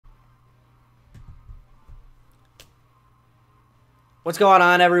What's going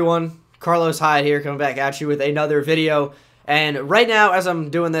on, everyone? Carlos Hyde here, coming back at you with another video. And right now, as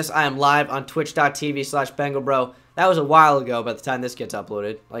I'm doing this, I am live on twitch.tv/BengalBro. That was a while ago by the time this gets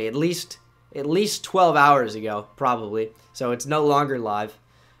uploaded. Like, at least 12 hours ago, probably. So it's no longer live.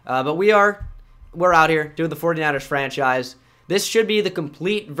 But we're out here doing the 49ers franchise. This should be the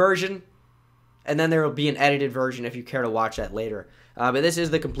complete version. And then there will be an edited version if you care to watch that later. But this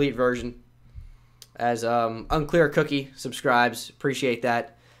is the complete version. As Unclear Cookie subscribes. Appreciate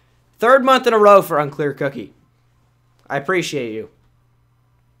that. Third month in a row for Unclear Cookie. I appreciate you.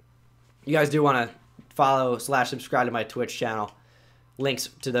 You guys do want to follow/subscribe to my Twitch channel. Links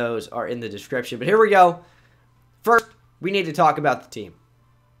to those are in the description. But here we go. First, we need to talk about the team.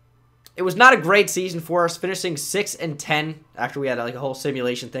 It was not a great season for us, finishing 6-10 after we had like a whole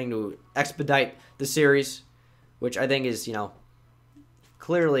simulation thing to expedite the series, which I think is,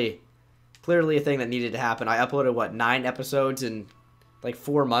 clearly a thing that needed to happen. I uploaded, 9 episodes in,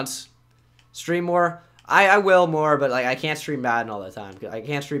 4 months? Stream more? I will more, but, I can't stream Madden all the time. I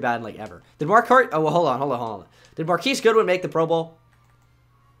can't stream Madden, ever. Did hold on. Did Marquise Goodwin make the Pro Bowl?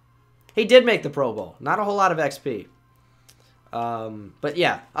 He did make the Pro Bowl. Not a whole lot of XP. But,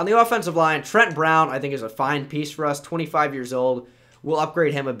 yeah. On the offensive line, Trent Brown, I think, is a fine piece for us. 25 years old. We'll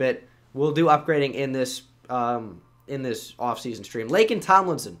upgrade him a bit. We'll do upgrading in this offseason stream. Laken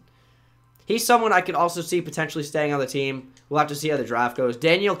Tomlinson. He's someone I could also see potentially staying on the team. We'll have to see how the draft goes.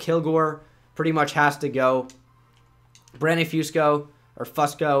 Daniel Kilgore pretty much has to go. Brandon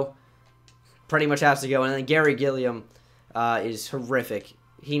Fusco pretty much has to go. And then Gary Gilliam is horrific.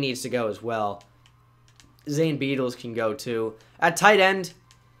 He needs to go as well. Zane Beadles can go too. At tight end,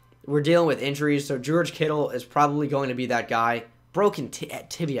 we're dealing with injuries. So George Kittle is probably going to be that guy. Broken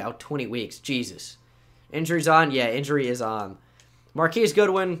tibia out 20 weeks. Jesus. Injury's on? Yeah, injury is on. Marquise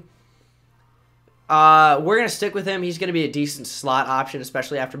Goodwin. We're going to stick with him. He's going to be a decent slot option,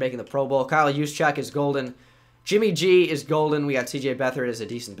 especially after making the Pro Bowl. Kyle Juszczyk is golden. Jimmy G is golden. We got TJ Beathard as a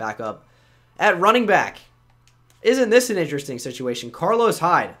decent backup. At running back, isn't this an interesting situation? Carlos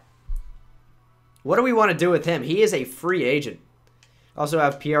Hyde. What do we want to do with him? He is a free agent. Also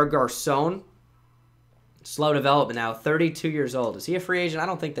have Pierre Garçon. Slow development now. 32 years old. Is he a free agent? I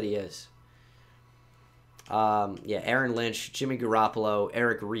don't think that he is. Yeah, Aaron Lynch, Jimmy Garoppolo,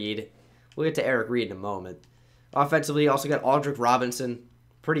 Eric Reed. We'll get to Eric Reed in a moment. Offensively, also got Aldrick Robinson.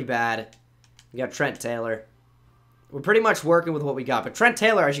 Pretty bad. We got Trent Taylor. We're pretty much working with what we got. But Trent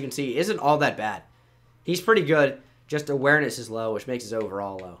Taylor, as you can see, isn't all that bad. He's pretty good. Just awareness is low, which makes his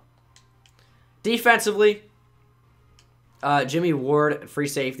overall low. Defensively, Jimmy Ward, free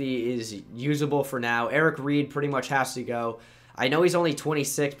safety, is usable for now. Eric Reed pretty much has to go. I know he's only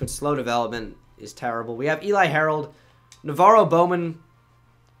 26, but slow development is terrible. We have Eli Harold. Navarro Bowman,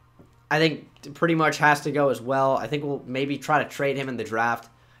 I think, pretty much has to go as well. I think we'll maybe try to trade him in the draft.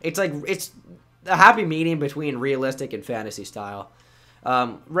 It's a happy medium between realistic and fantasy style.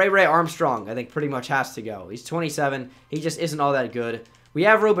 Ray Armstrong, I think, pretty much has to go. He's 27. He just isn't all that good. We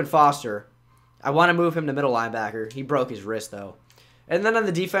have Reuben Foster. I want to move him to middle linebacker. He broke his wrist, though. And then on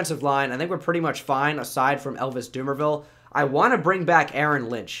the defensive line, I think we're pretty much fine aside from Elvis Dumervil. I want to bring back Aaron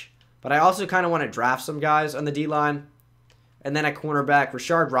Lynch, but I also kind of want to draft some guys on the D-line. And then at cornerback,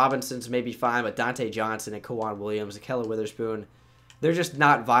 Rashard Robinson's maybe fine, but Dante Johnson and Kawan Williams and Keller Witherspoon, they're just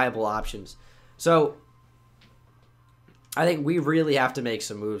not viable options. So I think we really have to make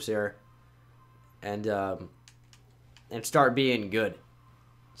some moves here and start being good.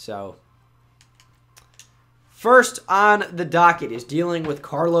 So first on the docket is dealing with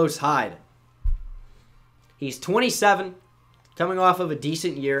Carlos Hyde. He's 27, coming off of a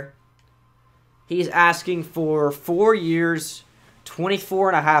decent year. He's asking for 4 years,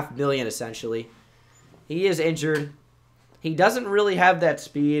 $24.5 million essentially. He is injured. He doesn't really have that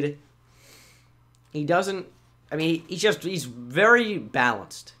speed. He doesn't. I mean, he's very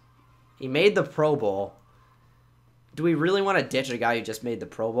balanced. He made the Pro Bowl. Do we really want to ditch a guy who just made the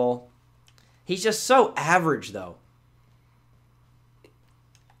Pro Bowl? He's just so average, though.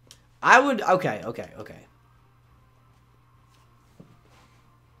 I would. Okay.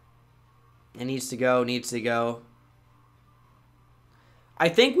 It needs to go. I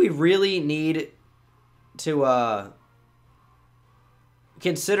think we really need to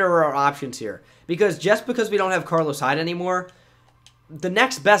consider our options here. Because just because we don't have Carlos Hyde anymore, the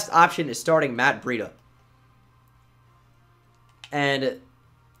next best option is starting Matt Breida. And,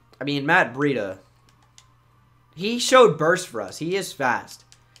 I mean, Matt Breida, he showed burst for us. He is fast.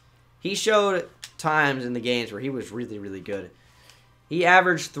 He showed times in the games where he was really, really good. He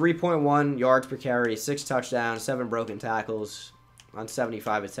averaged 3.1 yards per carry, 6 touchdowns, 7 broken tackles on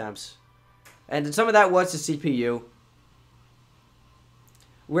 75 attempts. And some of that was the CPU.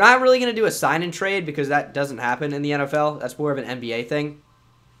 We're not really going to do a sign and trade because that doesn't happen in the NFL. That's more of an NBA thing.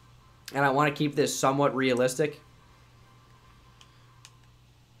 And I want to keep this somewhat realistic.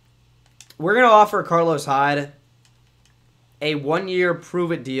 We're going to offer Carlos Hyde a 1-year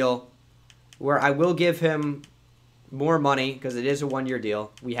prove-it deal where I will give him more money because it is a 1-year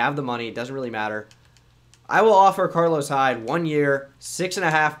deal. We have the money. It doesn't really matter. I will offer Carlos Hyde 1 year,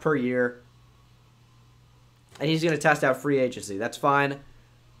 6.5 per year. And he's going to test out free agency. That's fine.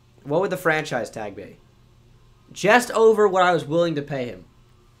 What would the franchise tag be? Just over what I was willing to pay him.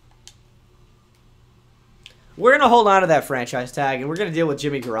 We're going to hold on to that franchise tag, and we're going to deal with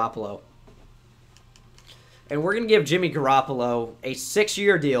Jimmy Garoppolo. And we're going to give Jimmy Garoppolo a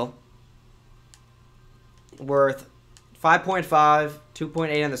 6-year deal worth 5.5,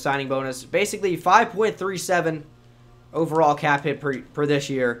 2.8 on the signing bonus. Basically, 5.37 overall cap hit per this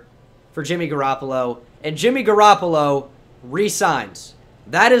year for Jimmy Garoppolo. And Jimmy Garoppolo re-signs.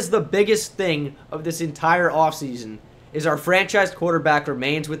 That is the biggest thing of this entire offseason, is our franchise quarterback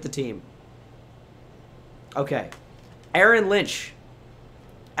remains with the team. Okay. Aaron Lynch.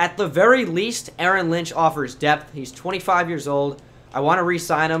 At the very least, Aaron Lynch offers depth. He's 25 years old. I want to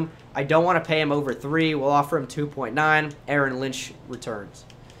re-sign him. I don't want to pay him over 3. We'll offer him 2.9. Aaron Lynch returns.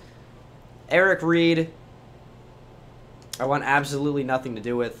 Eric Reed. I want absolutely nothing to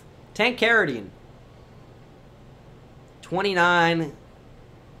do with. Tank Carradine. 29.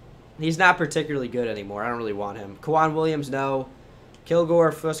 He's not particularly good anymore. I don't really want him. Kwan Williams, no.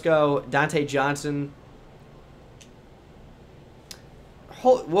 Kilgore, Fusco, Dante Johnson.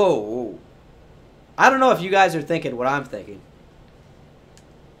 Whoa. I don't know if you guys are thinking what I'm thinking.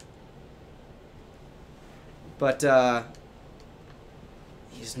 But,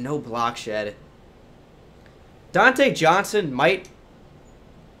 he's no block shed. Dante Johnson might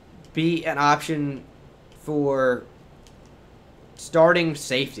be an option for starting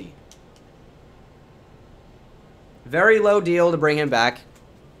safety. Very low deal to bring him back.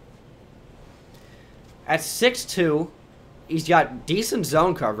 At 6'2", he's got decent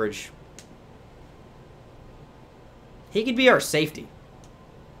zone coverage. He could be our safety.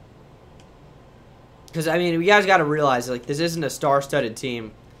 Because, I mean, you guys got to realize, like, this isn't a star-studded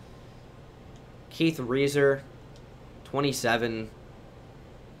team. Keith Reeser, 27.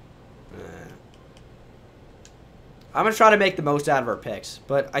 I'm going to try to make the most out of our picks.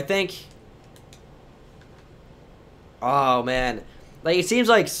 But I think... Oh, man. Like, it seems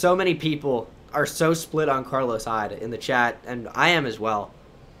like so many people are so split on Carlos Hyde in the chat, and I am as well.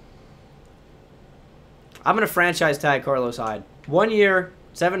 I'm going to franchise tag Carlos Hyde. 1 year,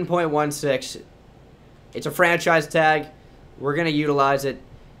 7.16. It's a franchise tag. We're going to utilize it.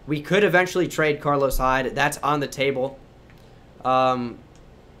 We could eventually trade Carlos Hyde. That's on the table. But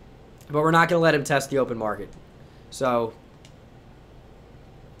we're not going to let him test the open market. So,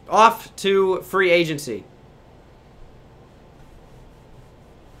 off to free agency.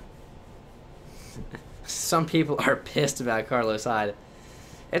 Some people are pissed about Carlos Hyde.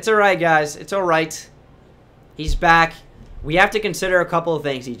 It's alright, guys. It's alright. He's back. We have to consider a couple of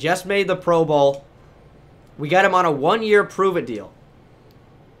things. He just made the Pro Bowl. We got him on a 1-year prove-it deal.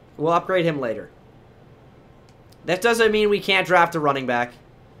 We'll upgrade him later. That doesn't mean we can't draft a running back.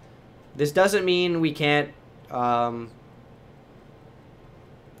 This doesn't mean we can't...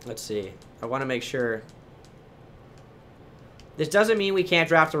 let's see. I want to make sure. This doesn't mean we can't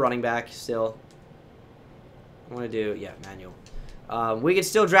draft a running back still. I want to do... Yeah, manual. We could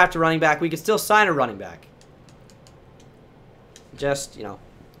still draft a running back. We could still sign a running back. Just, you know...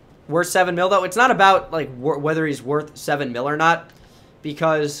 Worth $7 million, though. It's not about, like, whether he's worth $7 million or not.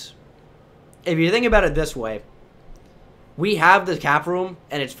 Because if you think about it this way, we have the cap room,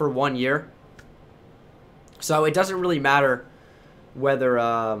 and it's for 1 year. So it doesn't really matter whether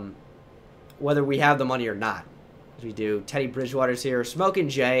we have the money or not. As we do. Teddy Bridgewater's here. Smokin'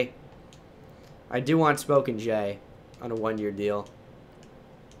 Jay. I do want Smokin' Jay on a 1-year deal.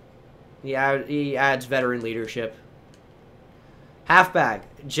 He adds veteran leadership. Halfback,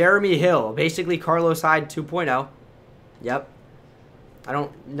 Jeremy Hill. Basically Carlos Hyde 2.0. Yep. I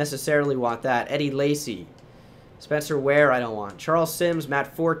don't necessarily want that. Eddie Lacy. Spencer Ware, I don't want. Charles Sims,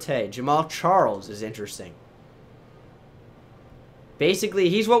 Matt Forte. Jamal Charles is interesting. Basically,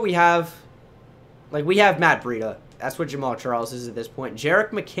 he's what we have. Like, we have Matt Breida. That's what Jamal Charles is at this point.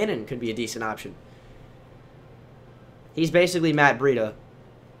 Jerick McKinnon could be a decent option. He's basically Matt Breida,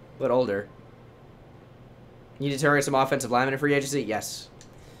 but older. Need to target some offensive linemen in free agency? Yes.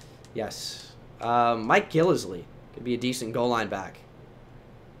 Yes. Mike Gillisley could be a decent goal line back.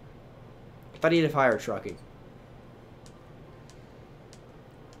 I thought he'd have higher trucking.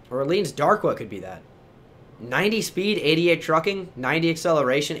 Or Orleans Darkwa could be that. 90 speed, 88 trucking, 90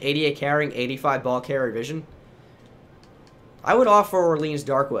 acceleration, 88 carrying, 85 ball carrier vision. I would offer Orleans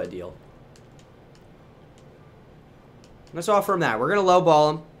Darkwood a deal. Let's offer him that. We're going to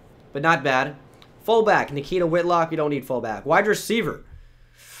lowball him, but not bad. Fullback, Nikita Whitlock. You don't need fullback. Wide receiver.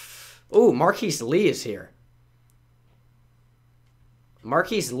 Ooh, Marquise Lee is here.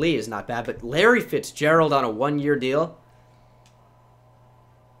 Marquise Lee is not bad, but Larry Fitzgerald on a 1-year deal.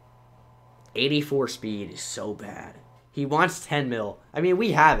 84 speed is so bad. He wants 10 mil. I mean,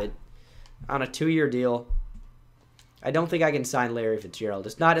 we have it on a 2-year deal. I don't think I can sign Larry Fitzgerald.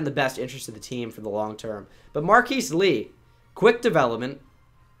 It's not in the best interest of the team for the long term. But Marquise Lee, quick development.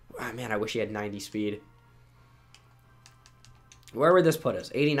 Oh, man, I wish he had 90 speed. Where would this put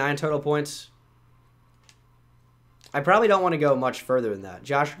us? 89 total points? I probably don't want to go much further than that.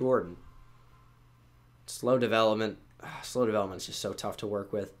 Josh Gordon. Slow development. Slow development is just so tough to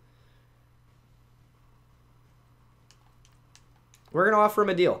work with. We're going to offer him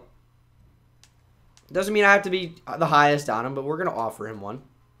a deal. Doesn't mean I have to be the highest on him, but we're going to offer him one.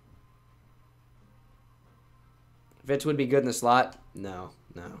 Fitz would be good in the slot. No.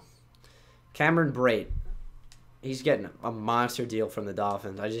 Cameron Brate. He's getting a monster deal from the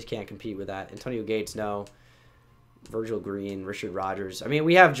Dolphins. I just can't compete with that. Antonio Gates, no. Virgil Green, Richard Rodgers. I mean,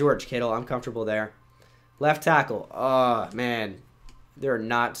 we have George Kittle. I'm comfortable there. Left tackle. Oh, man. There are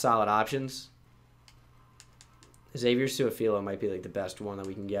not solid options. Xavier Su'a-Filo might be like the best one that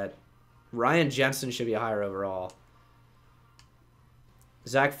we can get. Ryan Jensen should be a higher overall.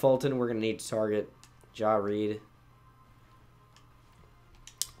 Zach Fulton, we're going to need to target. Ja Reed.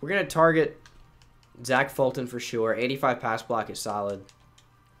 We're going to target Zach Fulton for sure. 85 pass block is solid.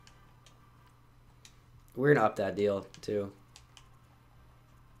 We're going to up that deal, too.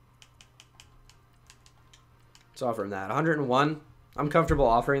 Let's offer him that. 101. I'm comfortable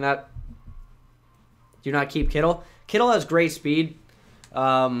offering that. Do not keep Kittle. Kittle has great speed.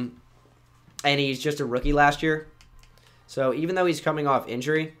 And he's just a rookie last year. So even though he's coming off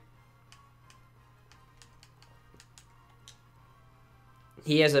injury,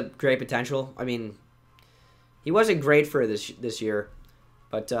 he has a great potential. I mean, he wasn't great for this year.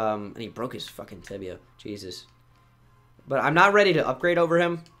 But and he broke his fucking tibia. Jesus. But I'm not ready to upgrade over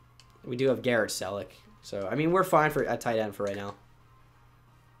him. We do have Garrett Selleck. So, I mean, we're fine for a tight end for right now.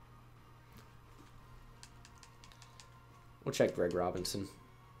 We'll check Greg Robinson.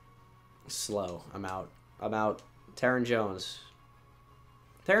 Slow. I'm out. Taron Jones.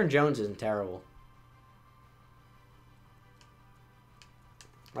 Taron Jones isn't terrible.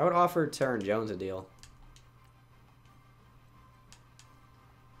 I would offer Taron Jones a deal.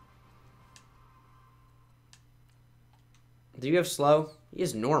 Do you have slow? He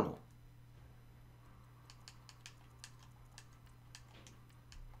is normal.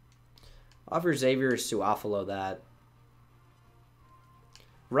 Offer Xavier Su'a-Filo that.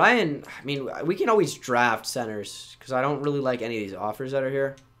 Ryan, I mean, we can always draft centers because I don't really like any of these offers that are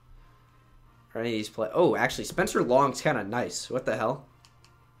here. Or any of these play. Oh, actually, Spencer Long's kind of nice. What the hell?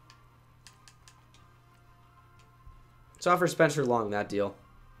 Let's offer Spencer Long that deal.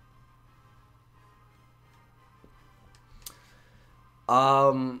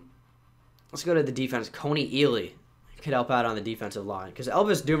 Let's go to the defense. Coney Ely could help out on the defensive line because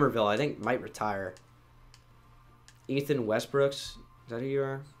Elvis Dumerville, I think, might retire. Ethan Westbrooks, is that who you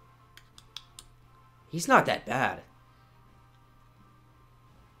are? He's not that bad.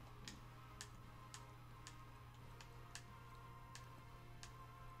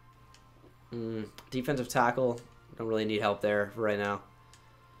 Defensive tackle, don't really need help there for right now.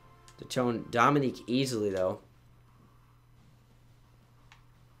 Dominique Easley, though.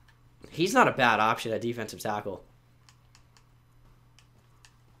 He's not a bad option at defensive tackle.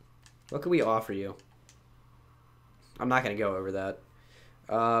 What can we offer you? I'm not going to go over that.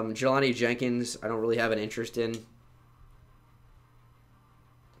 Jelani Jenkins, I don't really have an interest in.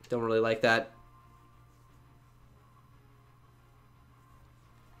 Don't really like that.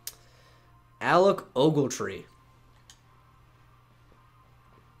 Alec Ogletree.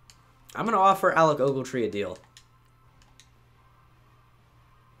 I'm going to offer Alec Ogletree a deal.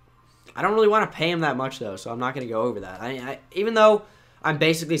 I don't really want to pay him that much, though, so I'm not going to go over that. Even though I'm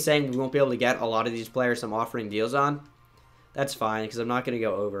basically saying we won't be able to get a lot of these players I'm offering deals on, that's fine, because I'm not going to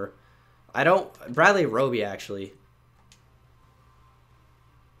go over. Bradley Roby, actually.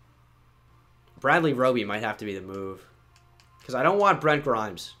 Bradley Roby might have to be the move. Because I don't want Brent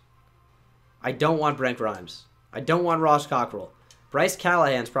Grimes. I don't want Ross Cockrell. Bryce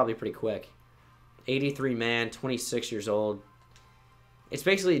Callahan's probably pretty quick. 83 man, 26 years old. It's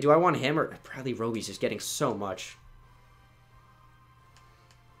basically, do I want him or Bradley Roby's just getting so much.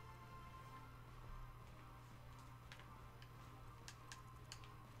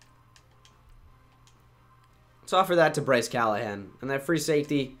 Let's offer that to Bryce Callahan. And that free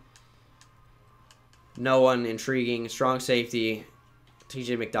safety, no one intriguing. Strong safety,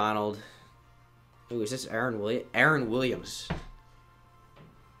 TJ McDonald. Ooh, is this Aaron Williams? Aaron Williams.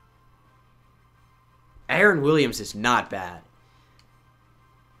 Aaron Williams is not bad.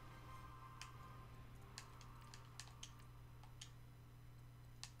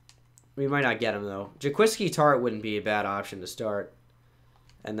 We might not get him, though. Jaquiski Tart wouldn't be a bad option to start.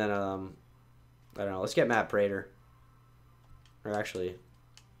 And then, I don't know. Let's get Matt Prater. Or actually...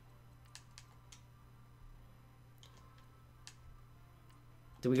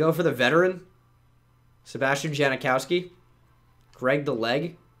 Do we go for the veteran? Sebastian Janikowski? Greg the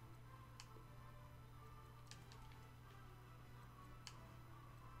Leg?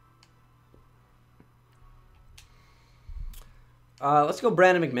 Let's go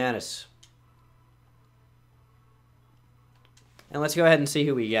Brandon McManus. And let's go ahead and see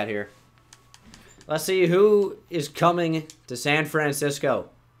who we get here. Let's see who is coming to San Francisco.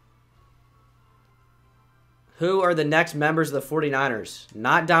 Who are the next members of the 49ers?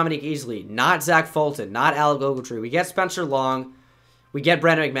 Not Dominique Easley. Not Zach Fulton. Not Alec Ogletree. We get Spencer Long. We get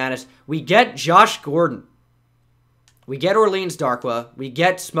Brandon McManus. We get Josh Gordon. We get Orleans Darkwa. We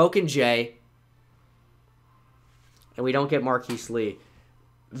get Smokin' Jay. And we don't get Marquise Lee.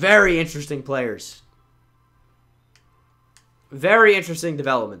 Very interesting players. Very interesting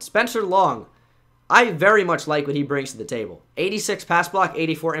development. Spencer Long. I very much like what he brings to the table. 86 pass block,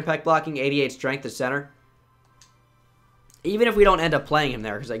 84 impact blocking, 88 strength at center. Even if we don't end up playing him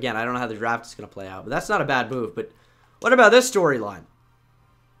there, because again, I don't know how the draft is going to play out. But that's not a bad move. But what about this storyline?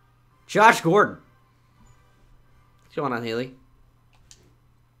 Josh Gordon. What's going on, Haley?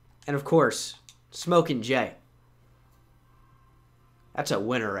 And of course, Smokin' Jay. That's a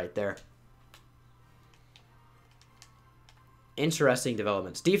winner right there. Interesting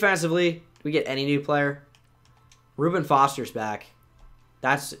developments. Defensively, do we get any new player? Reuben Foster's back.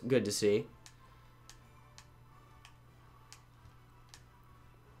 That's good to see.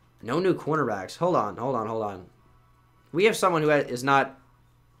 No new cornerbacks. Hold on. We have someone who is not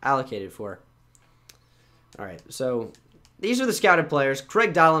allocated for. All right, so these are the scouted players.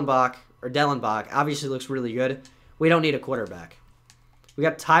 Craig Dellenbach obviously looks really good. We don't need a quarterback. We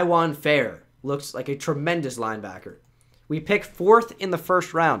got Taiwan Fair. Looks like a tremendous linebacker. We picked 4th in the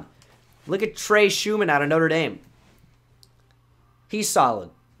first round. Look at Trey Schumann out of Notre Dame. He's solid.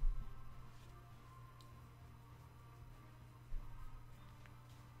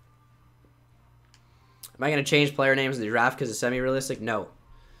 Am I going to change player names in the draft because it's semi-realistic? No.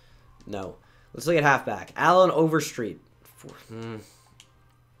 No. Let's look at halfback. Alan Overstreet.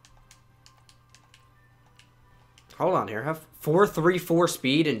 Hold on here. Have 4.34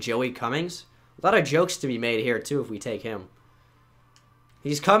 speed and Joey Cummings. A lot of jokes to be made here, too, if we take him.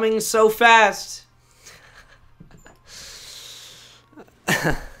 He's coming so fast.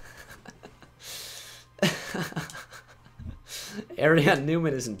 Ariane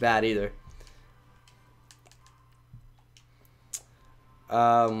Newman isn't bad either.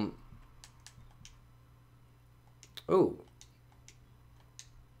 Ooh.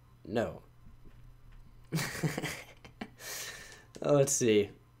 No. Let's see.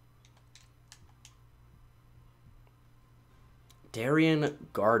 Darian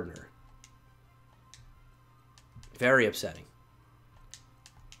Gardner. Very upsetting.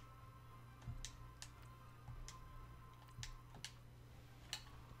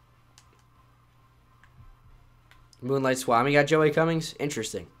 Moonlight Swami got Joey Cummings.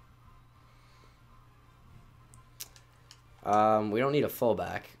 Interesting. We don't need a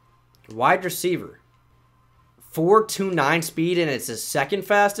fullback. Wide receiver. 4.29 speed and it's the second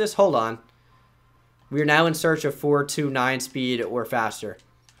fastest? Hold on. We are now in search of 4.29 speed or faster.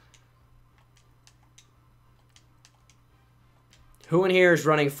 Who in here is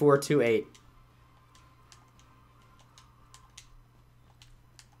running 4.28?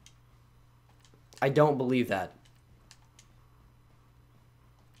 I don't believe that.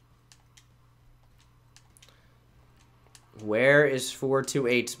 Where is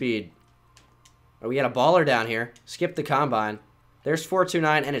 4.28 speed? Oh, we got a baller down here. Skip the combine. There's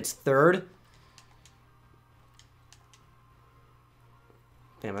 4.29 and it's third.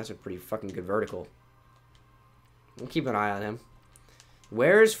 Damn, that's a pretty fucking good vertical. We'll keep an eye on him.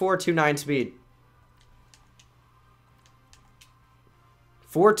 Where's 4.29 speed?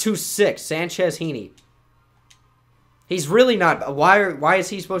 4.26, Sanchez Heaney. He's really not. Why is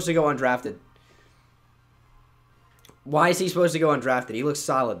he supposed to go undrafted? Why is he supposed to go undrafted? He looks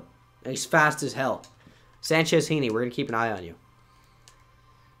solid. And he's fast as hell. Sanchez Heaney, we're going to keep an eye on you.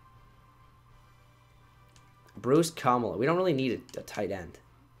 Bruce Kamala. We don't really need a tight end.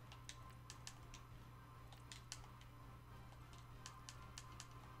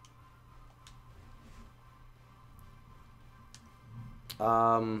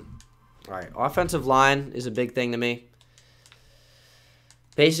 All right, offensive line is a big thing to me.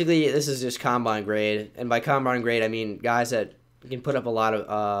 Basically, this is just combine grade, and by combine grade, I mean guys that can put up a lot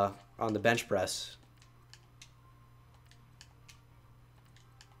of on the bench press.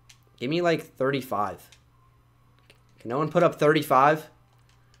 Give me like 35. Can no one put up 35?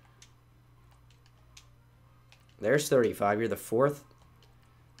 There's 35. You're the fourth.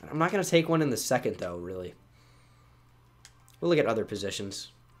 I'm not going to take one in the second, though, really. We'll look at other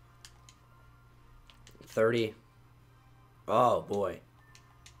positions. 30. Oh, boy.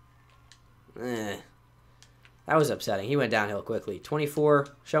 That was upsetting. He went downhill quickly. 24.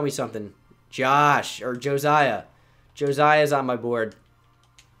 Show me something. Josh, or Josiah. Josiah's on my board.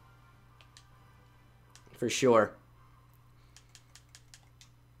 For sure.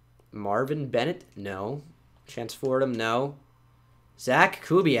 Marvin Bennett? No. Chance Fordham? No. Zach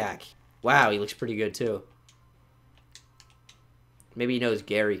Kubiak. Wow, he looks pretty good, too. Maybe he knows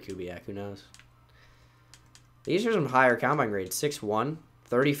Gary Kubiak. Who knows? These are some higher combine grades. 6'1",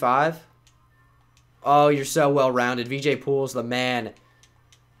 35. Oh, you're so well-rounded. VJ Poole's the man.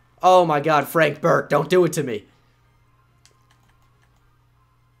 Oh, my God, Frank Burke. Don't do it to me.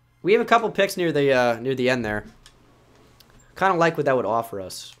 We have a couple picks near the end there. Kind of like what that would offer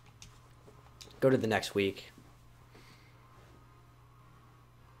us. Go to the next week.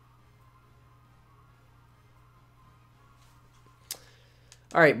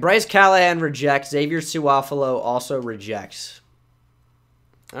 All right, Bryce Callahan rejects. Xavier Suafalo also rejects.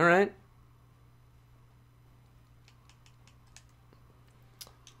 All right.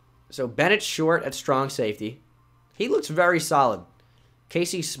 So Bennett short at strong safety. He looks very solid.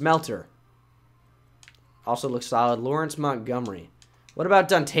 Casey Smelter also looks solid. Lawrence Montgomery. What about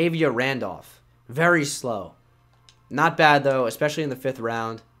Dontavia Randolph? Very slow. Not bad, though, especially in the 5th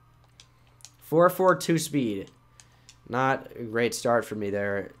round. 4.42 speed. Not a great start for me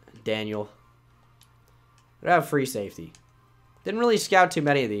there, Daniel. But I have free safety. Didn't really scout too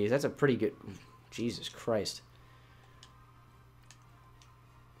many of these. That's a pretty good... Jesus Christ.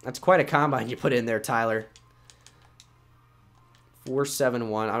 That's quite a combine you put in there, Tyler.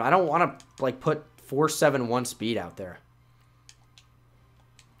 4.71. I don't want to like put 4.71 speed out there.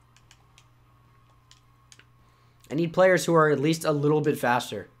 I need players who are at least a little bit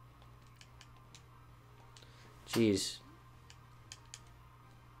faster. Jeez.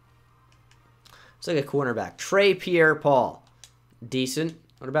 It's like a cornerback. Trey Pierre-Paul. Decent.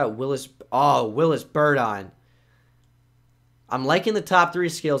 What about Willis? Oh, Willis Burdine. I'm liking the top 3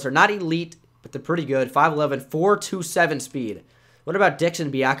 skills. They're not elite, but they're pretty good. 5'11", 4.27 speed. What about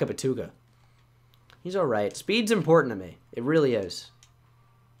Dixon Biaka-Batuga? He's all right. Speed's important to me. It really is.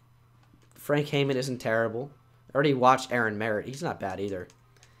 Frank Heyman isn't terrible. I already watched Aaron Merritt. He's not bad either.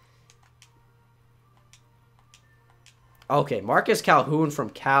 Okay, Marcus Calhoun from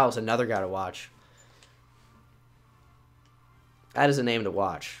Cal's another guy to watch. That is a name to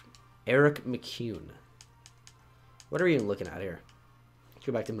watch. Eric McCune. What are we even looking at here? Let's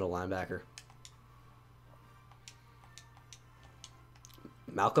go back to middle linebacker.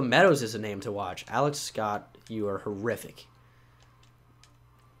 Malcolm Meadows is a name to watch. Alex Scott, you are horrific.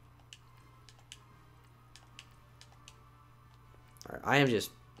 All right, I am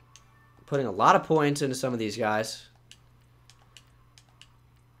just putting a lot of points into some of these guys.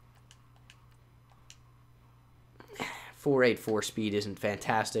 .484 speed isn't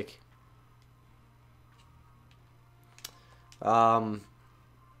fantastic. Let's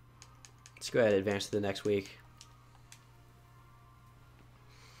go ahead and advance to the next week.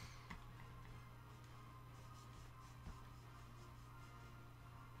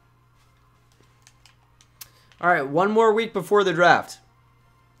 All right, one more week before the draft.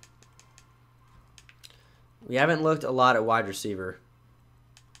 We haven't looked a lot at wide receiver.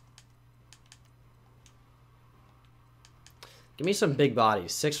 Give me some big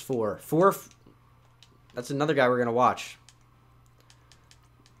bodies. 6'4". That's another guy we're going to watch.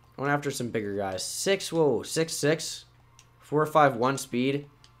 Going after some bigger guys. 6'6". 4.51 speed.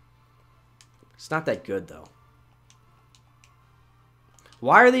 It's not that good, though.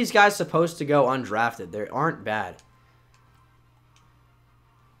 Why are these guys supposed to go undrafted? They aren't bad.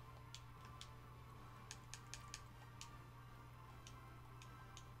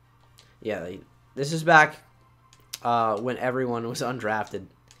 Yeah, this is back when everyone was undrafted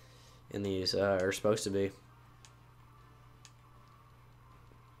in these, or supposed to be.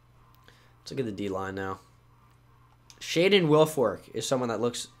 Let's look at the D-line now. Shaden Wilfork is someone that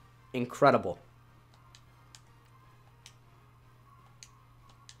looks incredible.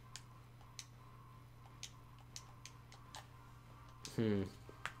 All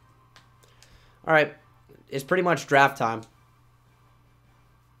right. It's pretty much draft time.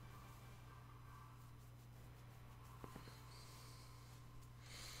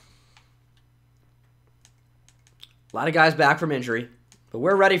 A lot of guys back from injury. But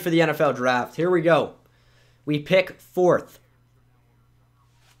we're ready for the NFL draft. Here we go. We pick 4th.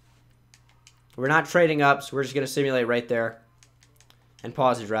 We're not trading up, so we're just going to simulate right there and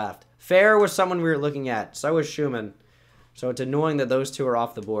pause the draft. Fair was someone we were looking at. So was Schumann. So it's annoying that those two are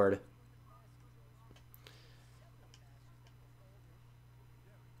off the board.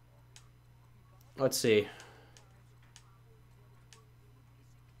 Let's see.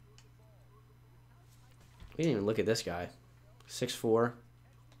 We didn't even look at this guy. 6'4".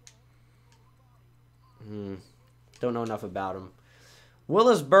 Don't know enough about him.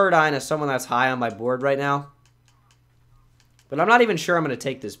 Willis Burdine is someone that's high on my board right now. But I'm not even sure I'm going to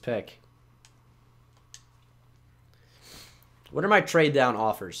take this pick. What are my trade down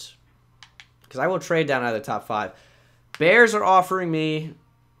offers? Because I will trade down out of the top 5. Bears are offering me,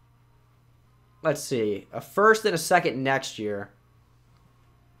 let's see, a 1st and a 2nd next year.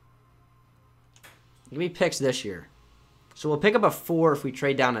 Give me picks this year. So we'll pick up a 4 if we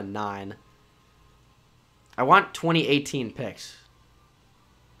trade down a 9. I want 2018 picks.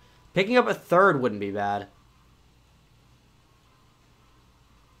 Picking up a 3rd wouldn't be bad.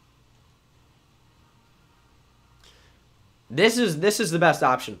 This is the best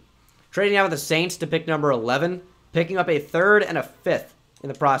option. Trading out with the Saints to pick number 11. Picking up a 3rd and a 5th in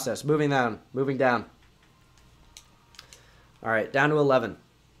the process. Moving down. All right, down to 11.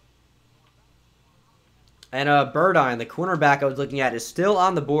 And Burdine, the cornerback I was looking at, is still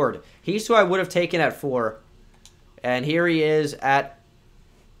on the board. He's who I would have taken at 4. And here he is at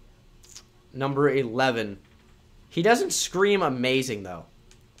number 11. He doesn't scream amazing, though,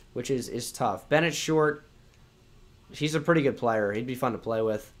 which is tough. Bennett Short, he's a pretty good player. He'd be fun to play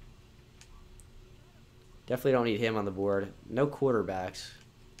with. Definitely don't need him on the board. No quarterbacks.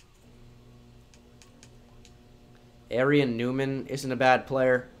 Arian Newman isn't a bad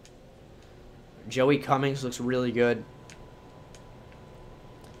player. Joey Cummings looks really good.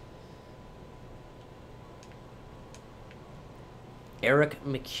 Eric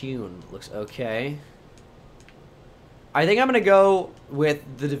McCune looks okay. I think I'm going to go with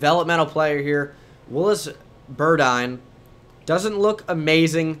the developmental player here. Willis Burdine. Doesn't look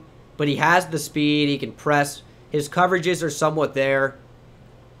amazing, but he has the speed. He can press. His coverages are somewhat there.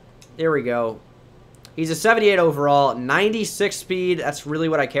 There we go. He's a 78 overall. 96 speed. That's really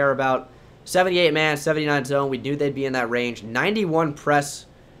what I care about. 78 man, 79 zone. We knew they'd be in that range. 91 press,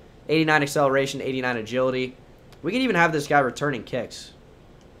 89 acceleration, 89 agility. We could even have this guy returning kicks.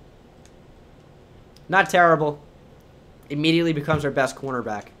 Not terrible. Immediately becomes our best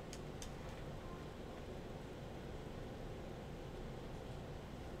cornerback.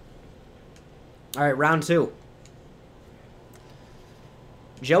 All right, round 2.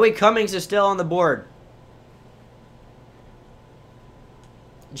 Joey Cummings is still on the board.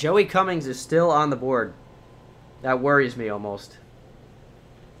 Joey Cummings is still on the board. That worries me almost.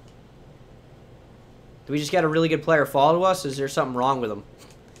 Do we just get a really good player fall to us? Is there something wrong with him?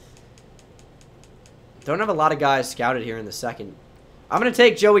 Don't have a lot of guys scouted here in the 2nd. I'm going to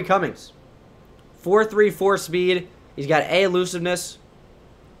take Joey Cummings. 4.34 speed. He's got A elusiveness.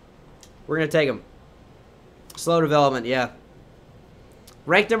 We're going to take him. Slow development, yeah.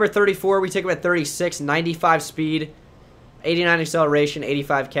 Ranked number 34. We take him at 36. 95 speed. 89 acceleration,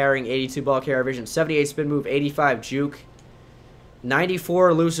 85 carrying, 82 ball carrier vision, 78 spin move, 85 juke. 94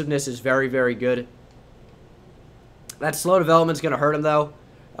 elusiveness is very, very good. That slow development is going to hurt him, though.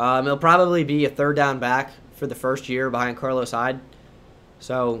 He'll probably be a 3rd down back for the 1st year behind Carlos Hyde.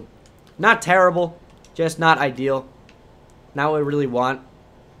 So, not terrible, just not ideal. Not what we really want.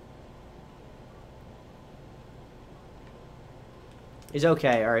 He's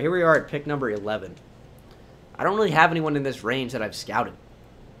okay. All right, here we are at pick number 11. I don't really have anyone in this range that I've scouted.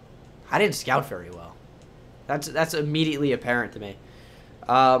 I didn't scout very well. That's immediately apparent to me.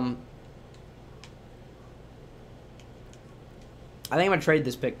 I think I'm going to trade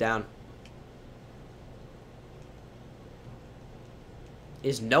this pick down.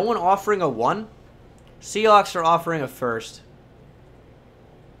 Is no one offering a 1? Seahawks are offering a 1st.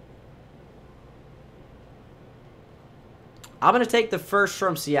 I'm going to take the 1st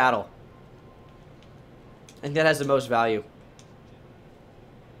from Seattle. I think that has the most value.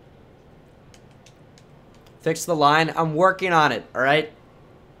 Fix the line. I'm working on it, all right?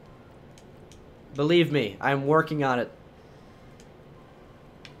 Believe me, I'm working on it.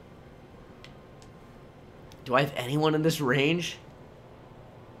 Do I have anyone in this range?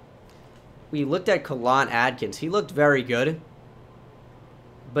 We looked at Kalan Adkins. He looked very good,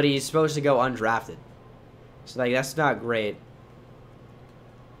 but he's supposed to go undrafted. So like, that's not great.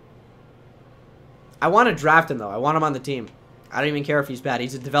 I want to draft him, though. I want him on the team. I don't even care if he's bad.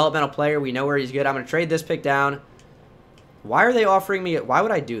 He's a developmental player. We know where he's good. I'm going to trade this pick down. Why are they offering me? Why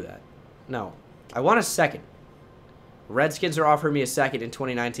would I do that? No. I want a second. Redskins are offering me a second in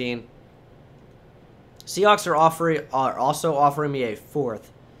 2019. Seahawks are also offering me a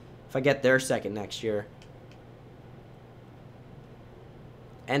fourth if I get their second next year.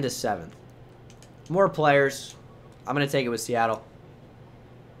 And a seventh. More players. I'm going to take it with Seattle.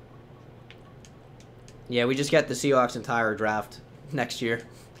 Yeah, we just get the Seahawks' entire draft next year.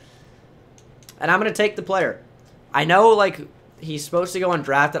 And I'm going to take the player. I know, like, he's supposed to go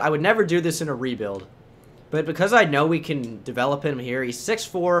undrafted. I would never do this in a rebuild. But because I know we can develop him here, he's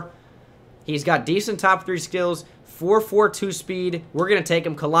 6'4". He's got decent top 3 skills, 4.42 speed. We're going to take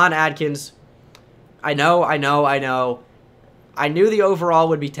him. Kalon Adkins. I know. I knew the overall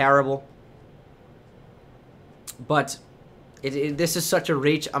would be terrible. But this is such a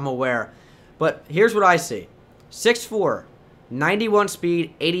reach, I'm aware. But here's what I see. 6'4", 91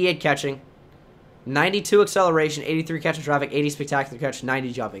 speed, 88 catching, 92 acceleration, 83 catch in traffic, 80 spectacular catch,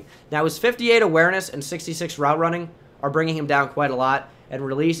 90 jumping. Now, his 58 awareness and 66 route running are bringing him down quite a lot. And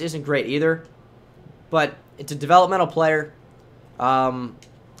release isn't great either. But it's a developmental player. I'm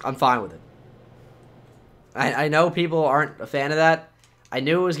fine with it. I know people aren't a fan of that. I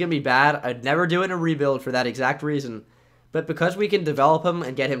knew it was going to be bad. I'd never do it in a rebuild for that exact reason. But because we can develop him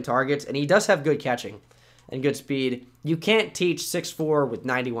and get him targets, and he does have good catching and good speed, you can't teach 6'4" with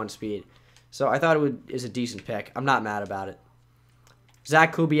 91 speed. So I thought it is a decent pick. I'm not mad about it.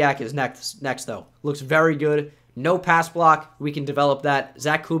 Zach Kubiak is next though. Looks very good. No pass block. We can develop that.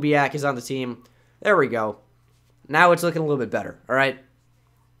 Zach Kubiak is on the team. There we go. Now it's looking a little bit better, all right?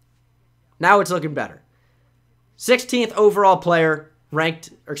 Now it's looking better. 16th overall player,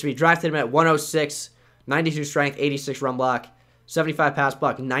 drafted him at 106, 92 strength, 86 run block, 75 pass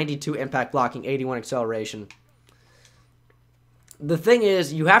block, 92 impact blocking, 81 acceleration. The thing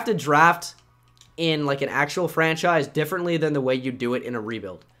is, you have to draft in like an actual franchise differently than the way you do it in a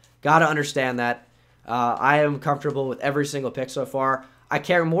rebuild. Got to understand that. I am comfortable with every single pick so far. I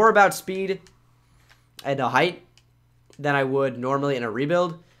care more about speed and height than I would normally in a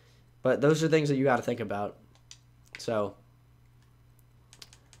rebuild, but those are things that you got to think about. So,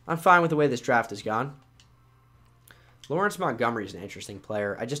 I'm fine with the way this draft has gone. Lawrence Montgomery is an interesting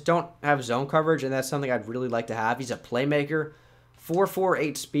player. I just don't have zone coverage, and that's something I'd really like to have. He's a playmaker.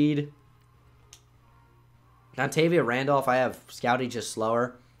 4.48 speed. Dontavia Randolph, I have scouting just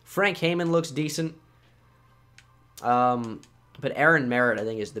slower. Frank Heyman looks decent. But Aaron Merritt, I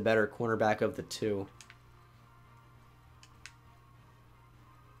think, is the better cornerback of the two.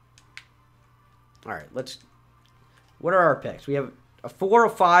 All right, what are our picks? We have a 4, a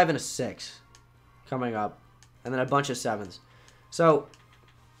 5, and a 6 coming up. And then a bunch of 7s. So,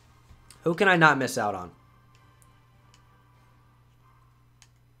 who can I not miss out on?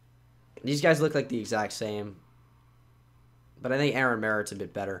 These guys look like the exact same. But I think Aaron Merritt's a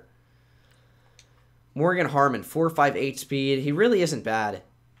bit better. Morgan Harmon, 4.58 speed. He really isn't bad.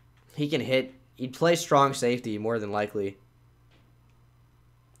 He can hit. He'd play strong safety more than likely.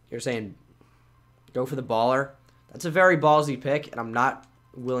 You're saying go for the baller? That's a very ballsy pick, and I'm not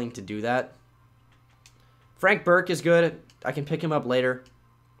willing to do that. Frank Burke is good. I can pick him up later.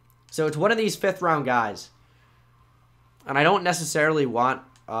 So it's one of these 5th-round guys. And I don't necessarily want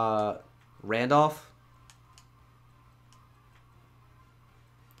Randolph.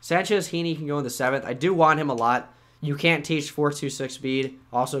 Sanchez Heaney can go in the 7th. I do want him a lot. You can't teach 4.26 speed.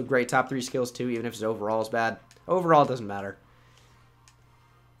 Also great top 3 skills too, even if his overall is bad. Overall, it doesn't matter.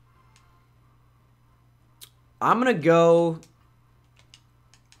 I'm going to go...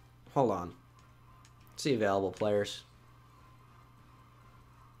 Hold on. Let's see available players.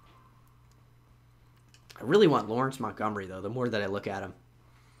 I really want Lawrence Montgomery, though, the more that I look at him.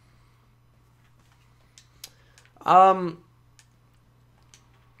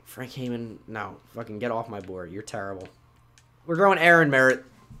 Frank Heyman, no. Fucking get off my board. You're terrible. We're going Aaron Merritt.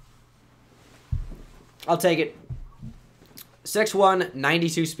 I'll take it. 6'1",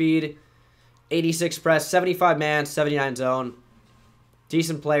 92 speed, 86 press, 75 man, 79 zone.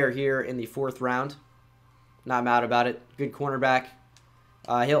 Decent player here in the 4th round. Not mad about it. Good cornerback.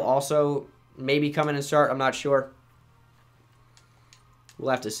 He'll also maybe come in and start. I'm not sure.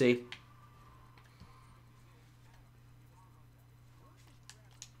 We'll have to see.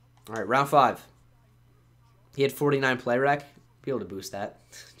 All right, round 5. He had 49 play rec. Be able to boost that.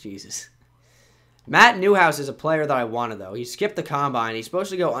 Jesus. Matt Newhouse is a player that I wanted, though. He skipped the combine. He's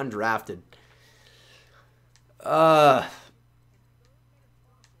supposed to go undrafted.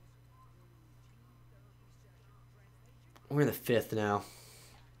 We're in the 5th now.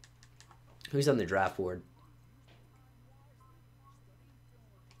 Who's on the draft board?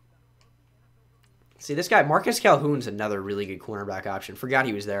 See, this guy, Marcus Calhoun's another really good cornerback option. Forgot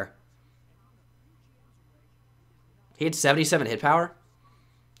he was there. He had 77 hit power?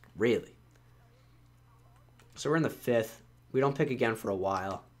 Really? So we're in the 5th. We don't pick again for a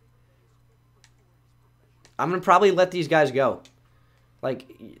while. I'm going to probably let these guys go.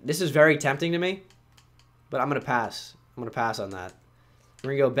 Like, this is very tempting to me, but I'm going to pass. I'm going to pass on that. We're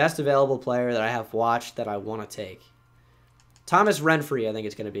going to go best available player that I have watched that I want to take. Thomas Renfree, I think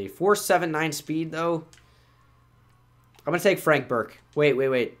it's going to be. 4.79 speed, though. I'm going to take Frank Burke. Wait.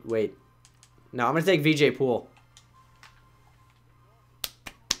 No, I'm going to take VJ Poole.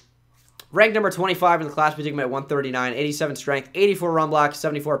 Ranked number 25 in the class, we take him at 139, 87 strength, 84 run block,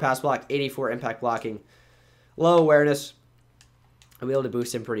 74 pass block, 84 impact blocking. Low awareness. I'll be able to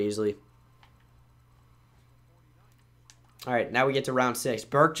boost him pretty easily. All right, now we get to round 6.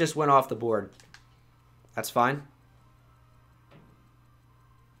 Burke just went off the board. That's fine.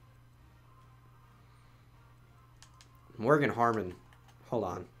 Morgan Harmon. Hold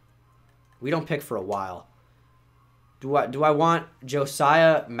on. We don't pick for a while. Do I want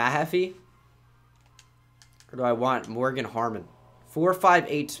Josiah Mahaffey? Or do I want Morgan Harmon?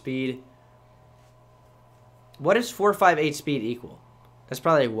 4.58 speed. What does 4.58 speed equal? That's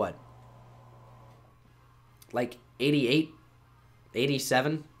probably what? Like 88?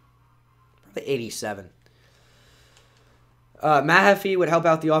 87? Probably 87. Mahaffey would help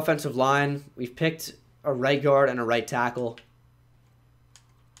out the offensive line. We've picked a right guard and a right tackle.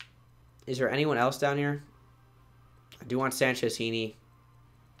 Is there anyone else down here? I do want Sanchez Heaney.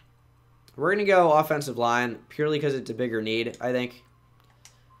 We're going to go offensive line purely because it's a bigger need, I think.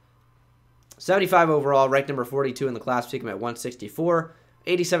 75 overall, ranked number 42 in the class. Take him at 164.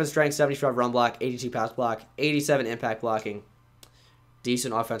 87 strength, 75 run block, 82 pass block, 87 impact blocking.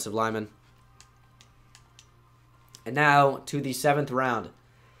 Decent offensive lineman. And now to the 7th round.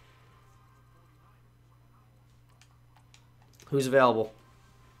 Who's available?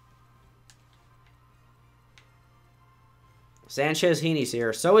 Sanchez Heaney's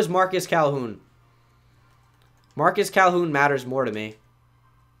here. So is Marcus Calhoun. Marcus Calhoun matters more to me.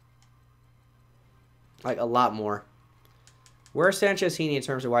 Like, a lot more. Where's Sanchez Heaney in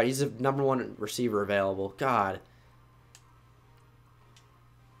terms of wide? He's the #1 receiver available. God.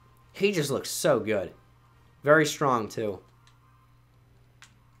 He just looks so good. Very strong, too.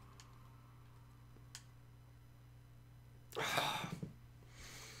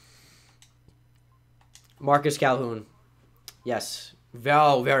 Marcus Calhoun. Yes.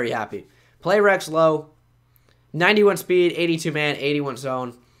 Very happy. Play Rex low. 91 speed, 82 man, 81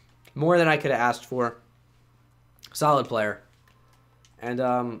 zone. More than I could have asked for. Solid player. And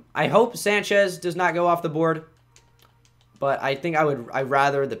I hope Sanchez does not go off the board. But I think I'd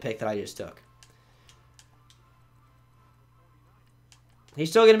rather the pick that I just took.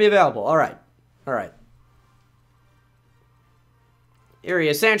 He's still going to be available. All right. Here he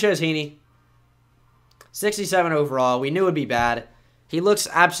is. Sanchez Heaney. 67 overall. We knew it would be bad. He looks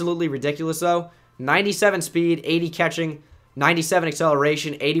absolutely ridiculous, though. 97 speed, 80 catching, 97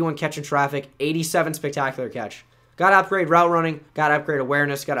 acceleration, 81 catching traffic, 87 spectacular catch. Got to upgrade route running, got to upgrade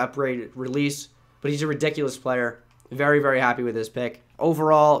awareness, got to upgrade release. But he's a ridiculous player. Very happy with this pick.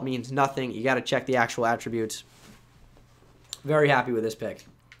 Overall, means nothing. You got to check the actual attributes. Very happy with this pick.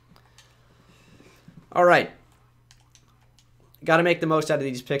 All right. Got to make the most out of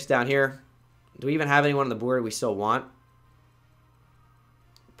these picks down here. Do we even have anyone on the board we still want?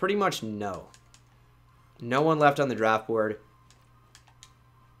 Pretty much no. No one left on the draft board.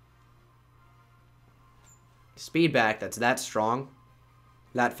 Speed back that's that strong,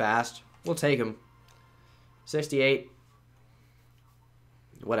 that fast. We'll take him. 68.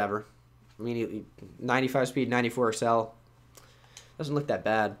 Whatever. I mean, 95 speed, 94 excel. Doesn't look that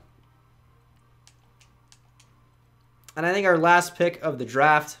bad. And I think our last pick of the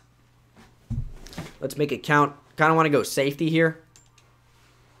draft. Let's make it count. Kind of want to go safety here.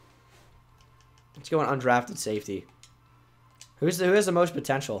 Let's go on undrafted safety. Who has the most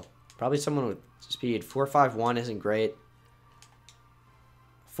potential? Probably someone with speed. 4.51 isn't great.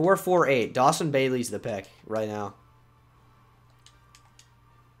 4.48. Dawson Bailey's the pick right now.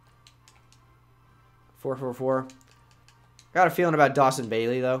 4.44. Got a feeling about Dawson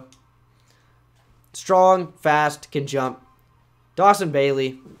Bailey, though. Strong, fast, can jump. Dawson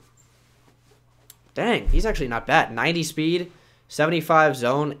Bailey. Dang, he's actually not bad. 90 speed, 75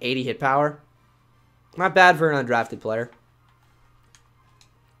 zone, 80 hit power. Not bad for an undrafted player.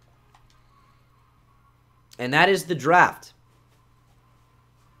 And that is the draft.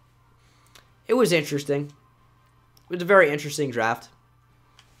 It was interesting. It was a very interesting draft.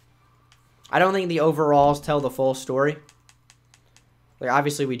 I don't think the overalls tell the full story. Like,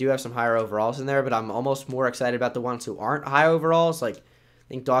 obviously, we do have some higher overalls in there, but I'm almost more excited about the ones who aren't high overalls. Like, I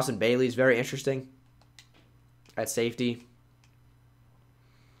think Dawson Bailey's very interesting at safety.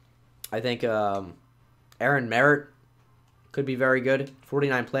 I think Aaron Merritt could be very good.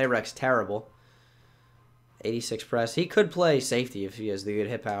 49 play rec's terrible. 86 press. He could play safety if he has the good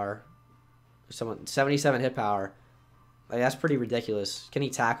hit power. 77 hit power. Like, that's pretty ridiculous. Can he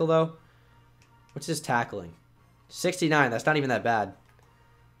tackle, though? What's his tackling? 69. That's not even that bad.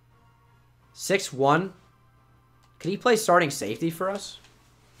 6'1". Could he play starting safety for us?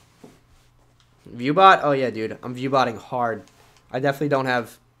 Viewbot? Oh, yeah, dude. I'm viewbotting hard. I definitely don't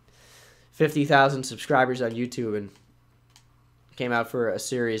have 50,000 subscribers on YouTube and came out for a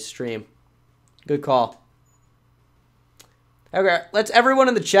serious stream. Good call. Okay, let's everyone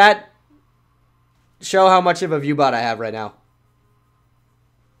in the chat show how much of a viewbot I have right now.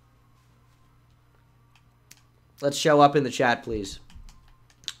 Let's show up in the chat, please.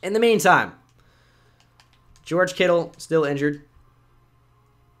 In the meantime, George Kittle still injured.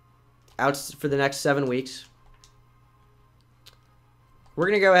 Out for the next 7 weeks. We're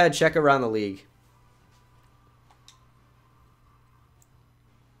going to go ahead and check around the league.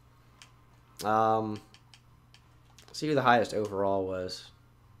 See who the highest overall was.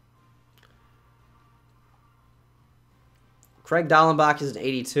 Craig Dallenbach is an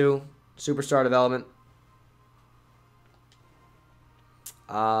 82. Superstar development.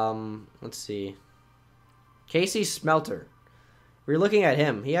 Let's see. Casey Smelter. We were looking at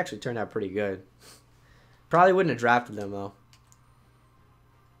him. He actually turned out pretty good. Probably wouldn't have drafted them, though.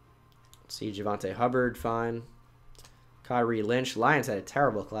 Let's see. Javonte Hubbard, fine. Kyrie Lynch. Lions had a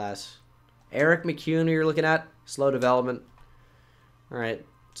terrible class. Eric McCune, who you're looking at. Slow development. All right.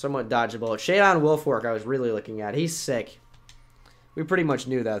 Somewhat dodgeable. Shadon Wilfork, I was really looking at. He's sick. We pretty much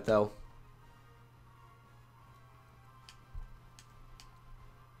knew that, though.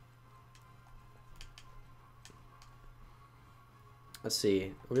 Let's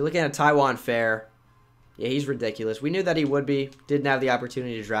see. We're looking at Taiwan Fair. Yeah, he's ridiculous. We knew that he would be. Didn't have the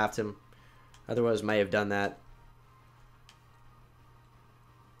opportunity to draft him. Otherwise, may have done that.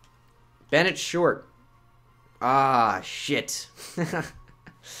 Bennett Short. Ah, shit.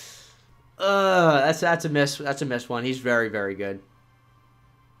 That's a miss. That's a miss one. He's very, very good.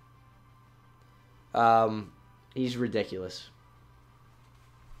 He's ridiculous.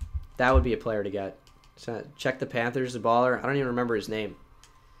 That would be a player to get. So check the Panthers, the baller. I don't even remember his name.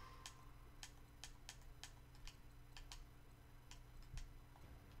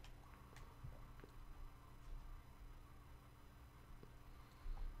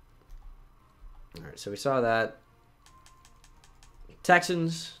 All right, so we saw that.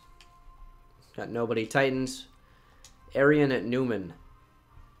 Texans. Got nobody. Titans. Arian Newman.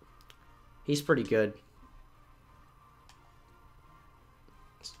 He's pretty good.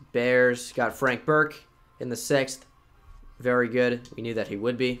 Bears. Got Frank Burke in the 6th. Very good. We knew that he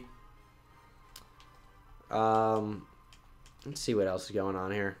would be. Let's see what else is going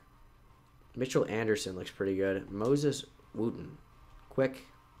on here. Mitchell Anderson looks pretty good. Moses Wooten. Quick.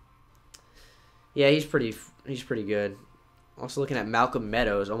 Yeah, he's pretty good. Also looking at Malcolm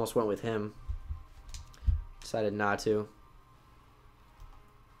Meadows. Almost went with him. Decided not to.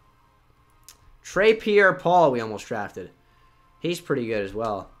 Trey Pierre-Paul we almost drafted. He's pretty good as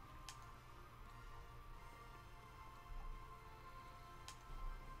well.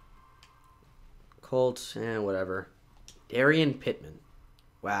 Colts and whatever. Darian Pittman.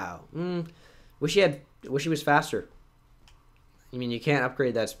 Wow. Wish he was faster. I mean, you can't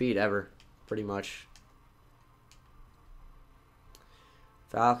upgrade that speed ever, pretty much.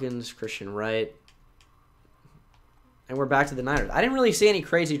 Falcons, Christian Wright. And we're back to the Niners. I didn't really see any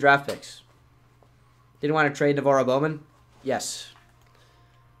crazy draft picks. Didn't want to trade Navarro Bowman? Yes.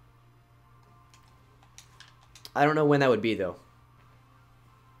 I don't know when that would be, though.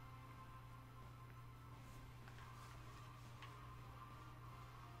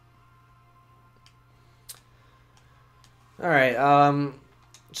 All right.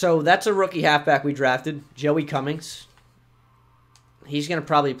 So that's a rookie halfback we drafted, Joey Cummings. He's going to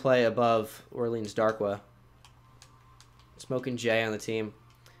probably play above Orleans Darkwa. Smoking Jay on the team.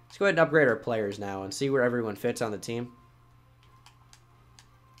 Let's go ahead and upgrade our players now and see where everyone fits on the team.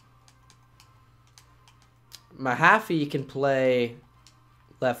 Mahaffey can play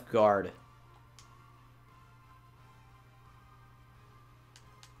left guard.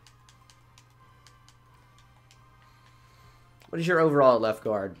 What is your overall at left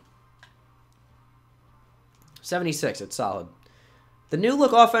guard? 76. It's solid. The new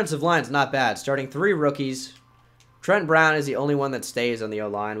look offensive line is not bad. Starting 3 rookies. Trent Brown is the only one that stays on the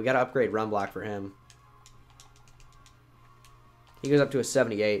O-line. We got to upgrade run block for him. He goes up to a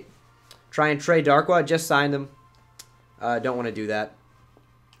 78. Try and trade Darkwa. Just signed him. Don't want to do that.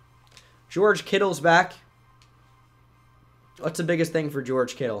 George Kittle's back. What's the biggest thing for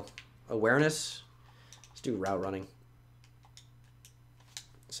George Kittle? Awareness. Let's do route running.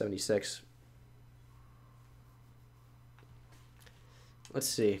 76. Let's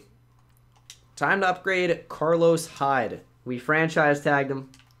see. Time to upgrade Carlos Hyde. We franchise tagged him.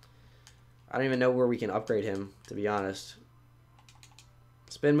 I don't even know where we can upgrade him, to be honest.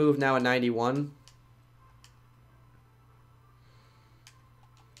 Spin move now at 91.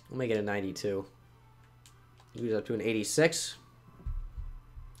 We'll make it a 92. Moves up to an 86.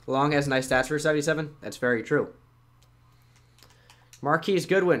 Long has nice stats for 77. That's very true. Marquise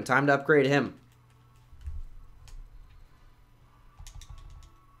Goodwin. Time to upgrade him.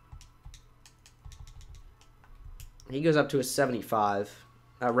 He goes up to a 75.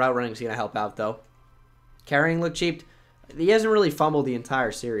 Route running is going to help out, though. Carrying looked cheap. He hasn't really fumbled the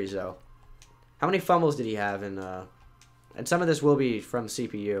entire series, though. How many fumbles did he have in... And some of this will be from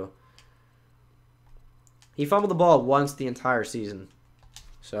CPU. He fumbled the ball once the entire season.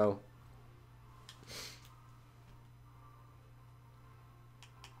 So...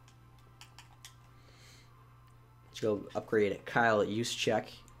 let's go upgrade it. Kyle Juszczyk.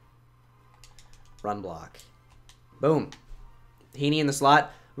 Run block. Boom. Heaney in the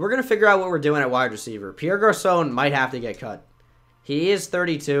slot. We're going to figure out what we're doing at wide receiver. Pierre Garçon might have to get cut. He is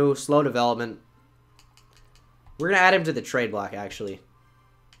 32. Slow development. We're going to add him to the trade block, actually.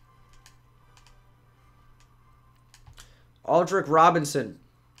 Aldrick Robinson.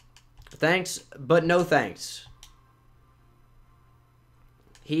 Thanks, but no thanks.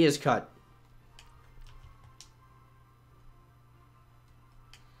 He is cut.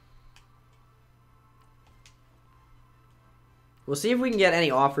 We'll see if we can get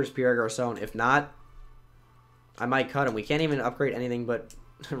any offers, Pierre Garçon. If not, I might cut him. We can't even upgrade anything but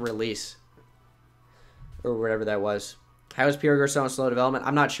release. Or whatever that was. How is Pierre Garçon slow development?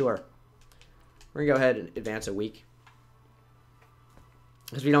 I'm not sure. We're going to go ahead and advance a week.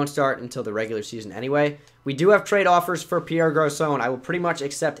 Because we don't start until the regular season anyway. We do have trade offers for Pierre Garçon. I will pretty much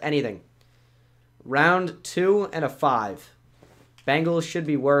accept anything. Round 2 and a 5. Bengals should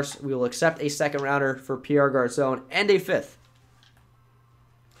be worse. We will accept a second rounder for Pierre Garçon and a 5th.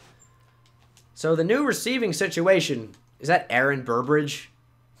 So the new receiving situation, is that Aaron Burbridge?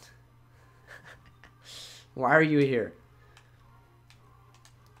 Why are you here?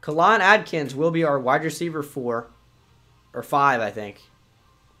 Kalon Adkins will be our wide receiver 4. Or 5, I think.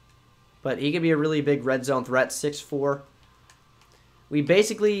 But he could be a really big red zone threat, 6'4". We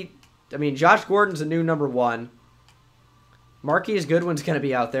basically, I mean, Josh Gordon's a new number 1. Marquise Goodwin's going to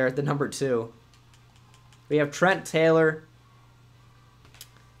be out there at the number 2. We have Trent Taylor.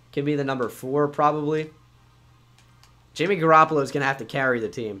 Could be the number 4, probably. Jimmy Garoppolo is going to have to carry the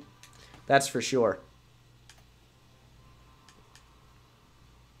team. That's for sure.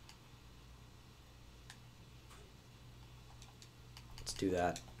 Let's do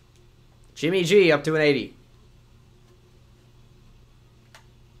that. Jimmy G up to an 80.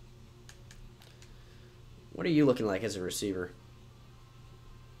 What are you looking like as a receiver?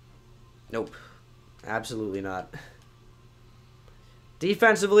 Nope. Absolutely not.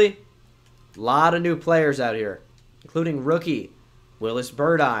 Defensively, a lot of new players out here, including rookie Willis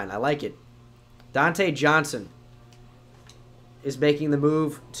Burdine. I like it. Dante Johnson is making the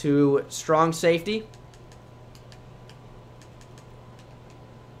move to strong safety.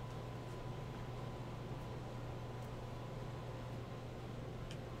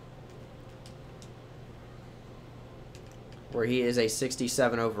 Where he is a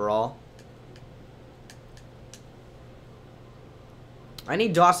 67 overall. I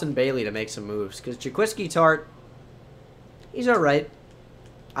need Dawson Bailey to make some moves, because Jaquiski Tart, he's alright.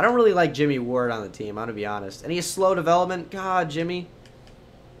 I don't really like Jimmy Ward on the team, I'm going to be honest. And he has slow development. God, Jimmy,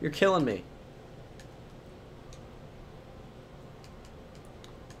 you're killing me.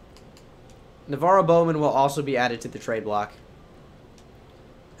 Navarro Bowman will also be added to the trade block.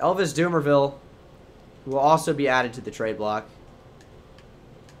 Elvis Dumerville will also be added to the trade block.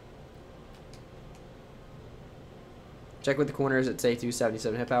 Check with the corners at say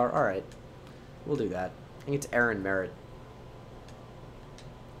 277 hit power. Alright. We'll do that. I think it's Aaron Merritt.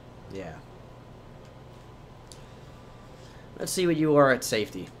 Yeah. Let's see what you are at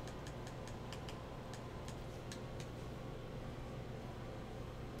safety.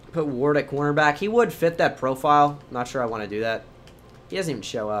 Put Ward at cornerback. He would fit that profile. Not sure I want to do that. He doesn't even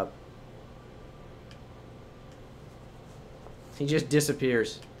show up. He just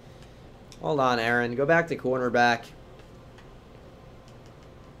disappears. Hold on, Aaron. Go back to cornerback.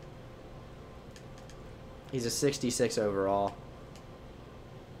 He's a 66 overall.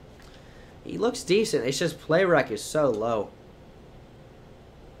 He looks decent. It's just play rec is so low.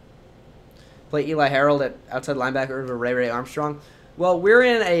 Play Eli Harold at outside linebacker over Ray Armstrong. Well, we're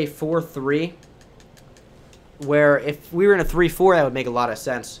in a 4-3, where if we were in a 3-4, that would make a lot of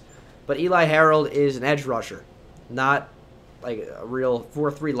sense. But Eli Harold is an edge rusher, not like a real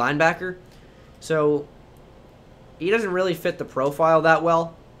 4-3 linebacker. So he doesn't really fit the profile that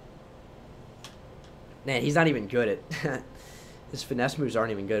well. Man, he's not even good at his finesse moves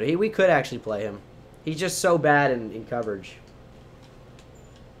aren't even good. We could actually play him. He's just so bad in coverage.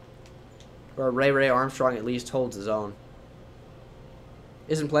 Or Ray Armstrong at least holds his own.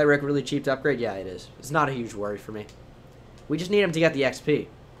 Isn't play rec really cheap to upgrade? Yeah, it is. It's not a huge worry for me. We just need him to get the XP.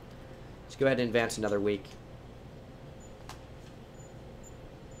 Let's go ahead and advance another week.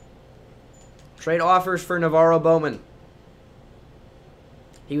 Trade offers for Navarro Bowman.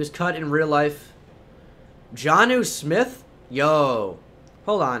 He was cut in real life. Jonnu Smith? Yo.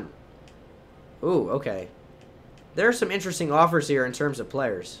 Hold on. Ooh, okay. There are some interesting offers here in terms of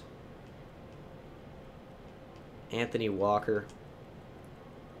players. Anthony Walker.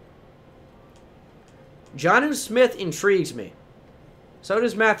 Jonnu Smith intrigues me. So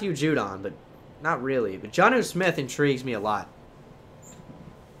does Matthew Judon, but not really. But Jonnu Smith intrigues me a lot.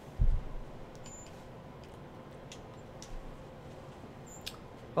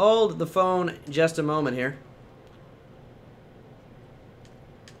 Hold the phone just a moment here.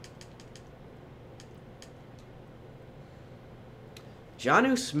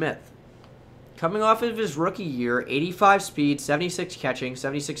 Jonnu Smith. Coming off of his rookie year, 85 speed, 76 catching,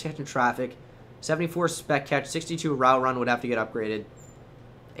 76 catching traffic, 74 spec catch, 62 route run would have to get upgraded.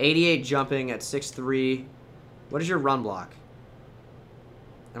 88 jumping at 6'3". What is your run block?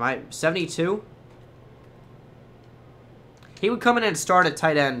 Am I 72? He would come in and start at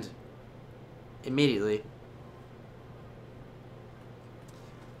tight end immediately.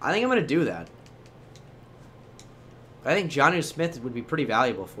 I think I'm going to do that. I think Jonnu Smith would be pretty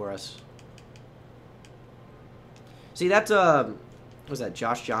valuable for us. See, that's, what was that,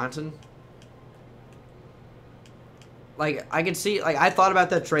 Josh Johnson? Like, I could see, like, I thought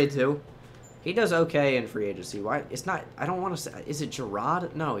about that trade, too. He does okay in free agency. Why? It's not, I don't want to say, is it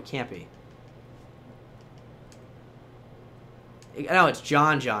Gerard? No, it can't be. No, it's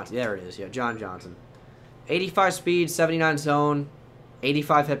John Johnson. There it is, yeah, John Johnson. 85 speed, 79 zone,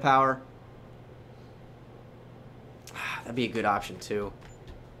 85 hit power. That'd be a good option, too.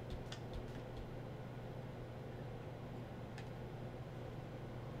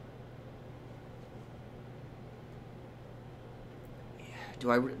 Do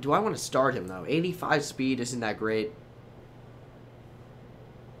I want to start him, though? 85 speed isn't that great.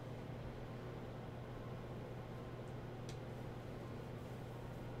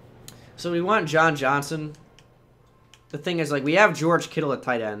 So we want John Johnson. The thing is, like, we have George Kittle at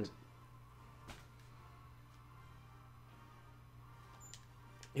tight end,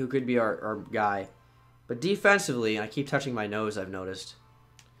 who could be our guy. But defensively, and I keep touching my nose, I've noticed,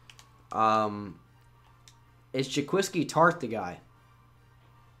 is Jaquiski Tart the guy?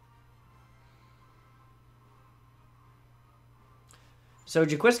 So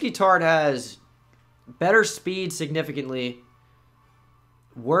Jaquiski Tart has better speed significantly,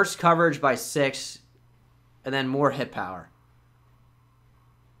 worse coverage by 6, and then more hit power.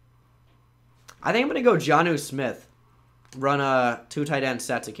 I think I'm going to go Jonnu Smith. Run 2 tight end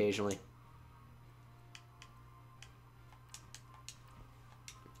sets occasionally.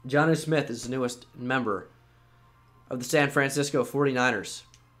 Jonnu Smith is the newest member of the San Francisco 49ers.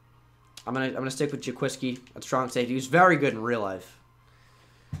 I'm gonna stick with Jaquiski at strong safety. He's very good in real life.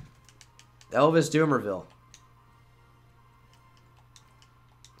 Elvis Dumerville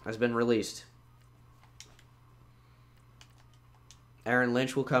has been released. Aaron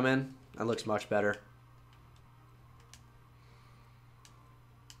Lynch will come in. That looks much better.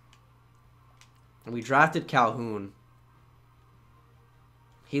 And we drafted Calhoun.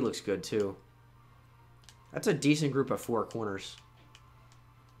 He looks good, too. That's a decent group of 4 corners.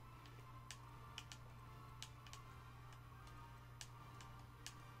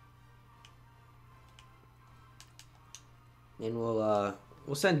 And we'll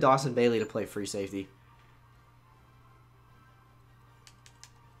send Dawson Bailey to play free safety.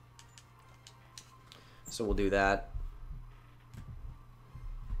 So we'll do that.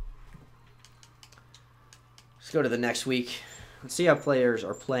 Let's go to the next week. Let's see how players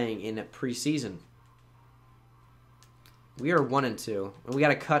are playing in preseason. We are 1-2, and we got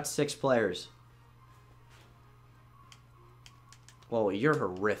to cut 6 players. Well, you're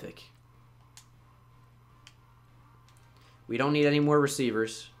horrific. We don't need any more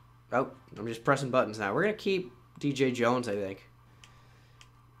receivers. Oh, I'm just pressing buttons now. We're going to keep DJ Jones, I think.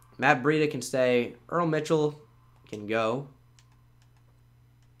 Matt Breida can stay. Earl Mitchell can go.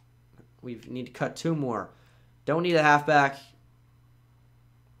 We need to cut 2 more. Don't need a halfback.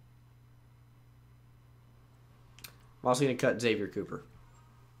 I'm also going to cut Xavier Cooper.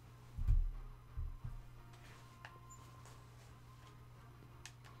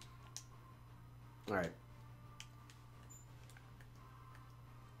 All right.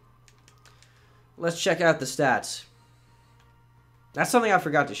 Let's check out the stats. That's something I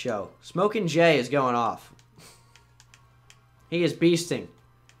forgot to show. Smokin' Jay is going off. He is beasting.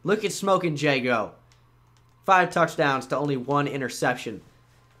 Look at Smokin' Jay go. 5 touchdowns to only 1 interception.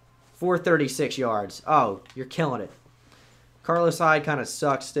 436 yards. Oh, you're killing it. Carlos Hyde kind of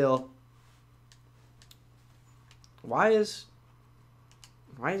sucks still. Why does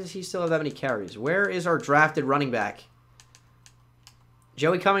he still have that many carries? Where is our drafted running back?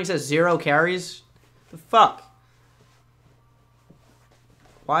 Joey Cummings has 0 carries? The fuck?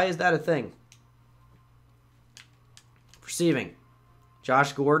 Why is that a thing? Receiving.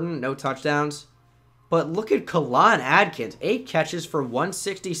 Josh Gordon, no touchdowns. But look at Kalon Adkins. 8 catches for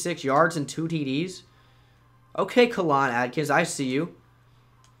 166 yards and 2 TDs. Okay, Kalon Adkins, I see you.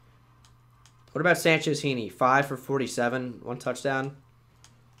 What about Sanchez Heaney? 5 for 47, 1 touchdown.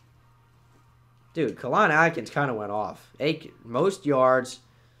 Dude, Kalon Adkins kind of went off. 8, most yards,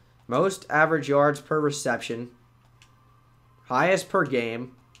 most average yards per reception, highest per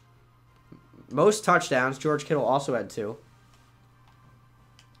game, most touchdowns. George Kittle also had 2.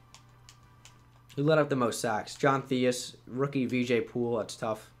 Who let up the most sacks? John Theus, rookie VJ Poole. That's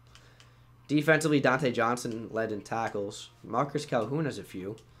tough. Defensively, Dante Johnson led in tackles. Marcus Calhoun has a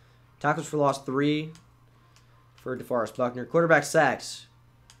few. Tackles for loss 3 for DeForest Buckner. Quarterback sacks.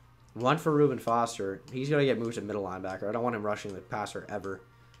 1 for Reuben Foster. He's going to get moved to middle linebacker. I don't want him rushing the passer ever.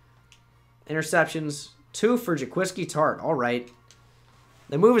 Interceptions. 2 for Jaquiski Tart. All right.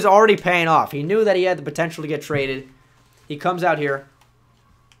 The move is already paying off. He knew that he had the potential to get traded. He comes out here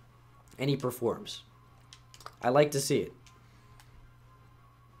and he performs. I like to see it.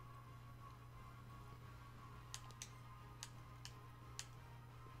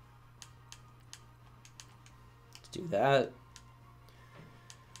 Let's do that.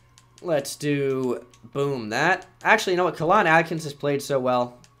 Let's do, boom, that. Actually, you know what? Kalon Adkins has played so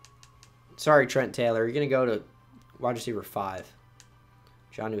well. Sorry, Trent Taylor. You're going to go to wide receiver 5.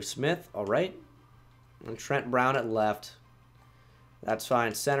 Jonnu Smith, all right. And Trent Brown at left. That's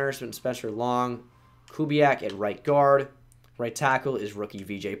fine. Center, Spencer Long. Kubiak at right guard. Right tackle is rookie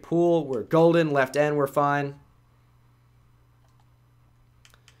VJ Poole. We're golden. Left end, we're fine.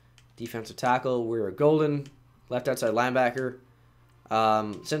 Defensive tackle, we're golden. Left outside linebacker.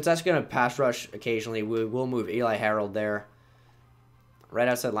 Since that's going to pass rush occasionally, we'll move Eli Harold there. Right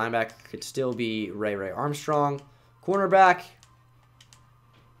outside linebacker could still be Ray Armstrong. Cornerback,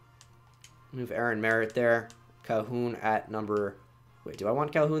 move Aaron Merritt there. Calhoun at number... Wait, do I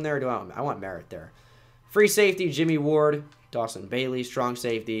want Calhoun there or do I want Merritt there? Free safety, Jimmy Ward. Dawson Bailey, strong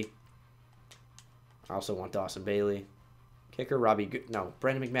safety. I also want Dawson Bailey. Kicker, Brandon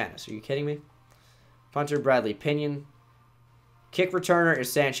McManus. Are you kidding me? Punter, Bradley Pinion. Kick returner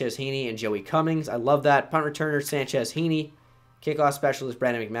is Sanchez Heaney and Joey Cummings. I love that. Punt returner, Sanchez Heaney. Kickoff specialist,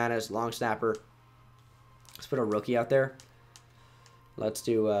 Brandon McManus. Long snapper. Let's put a rookie out there. Let's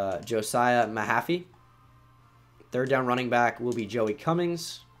do Josiah Mahaffey. Third down running back will be Joey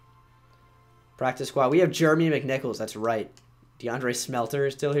Cummings. Practice squad. We have Jeremy McNichols. That's right. DeAndre Smelter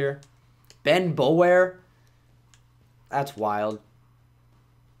is still here. Ben Boulware. That's wild.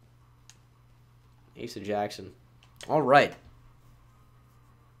 Asa Jackson. All right.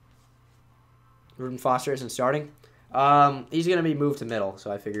 Reuben Foster isn't starting. He's going to be moved to middle,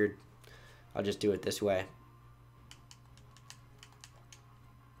 so I figured I'll just do it this way.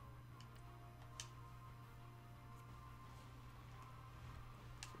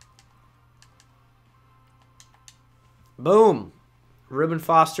 Boom. Reuben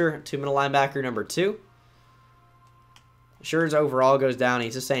Foster, 2 middle linebacker, number 2. Scherz overall goes down.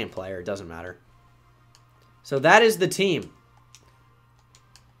 He's the same player. It doesn't matter. So that is the team.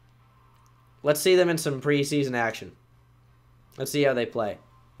 Let's see them in some preseason action. Let's see how they play.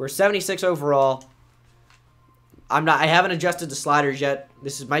 We're 76 overall. I haven't adjusted the sliders yet.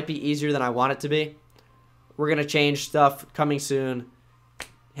 This might be easier than I want it to be. We're going to change stuff coming soon.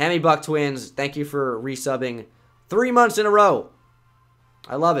 Hammy Buck Twins, thank you for resubbing 3 months in a row.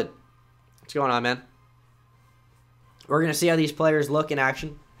 I love it. What's going on, man? We're going to see how these players look in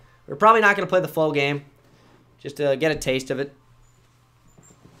action. We're probably not going to play the full game, just to get a taste of it.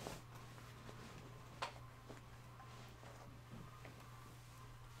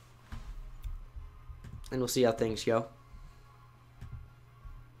 And we'll see how things go.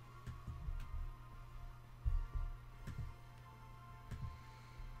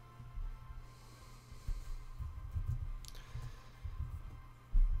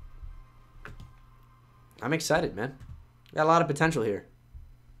 I'm excited, man. Got a lot of potential here.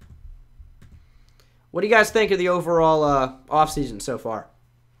 What do you guys think of the overall offseason so far?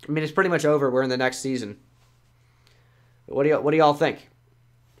 I mean, it's pretty much over. We're in the next season. What do y'all think?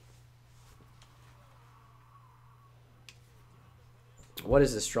 What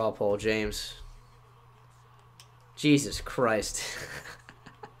is this straw poll, James? Jesus Christ.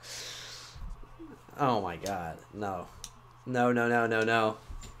 Oh my God. No. No, no, no, no, no.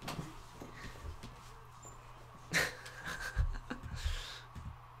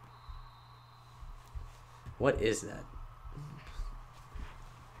 What is that?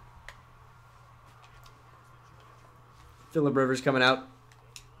 Phillip Rivers coming out.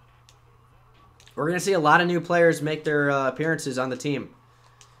 We're going to see a lot of new players make their appearances on the team.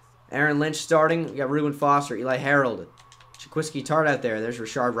 Aaron Lynch starting. We got Reuben Foster, Eli Harold, Jaquiski Tart out there. There's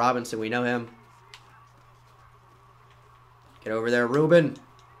Rashard Robinson. We know him. Get over there, Reuben.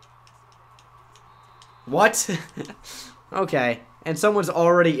 What? Okay. And someone's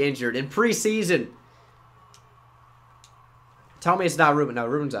already injured in preseason. Tell me it's not Reuben. No,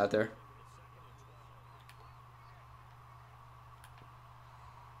 Reuben's out there.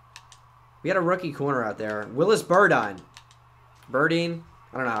 We got a rookie corner out there. Willis Burdine. Burdine?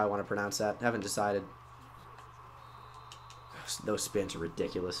 I don't know how I want to pronounce that. Haven't decided. Those spins are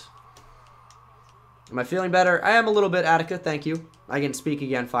ridiculous. Am I feeling better? I am a little bit, Attica. Thank you. I can speak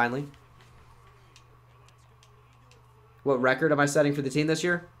again finally. What record am I setting for the team this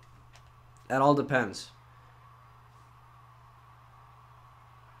year? That all depends.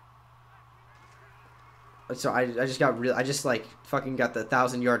 So I just got real. I just like fucking got the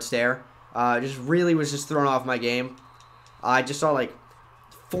 1,000-yard stare. Just really was just thrown off my game. I just saw like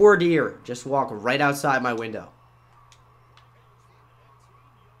 4 deer just walk right outside my window.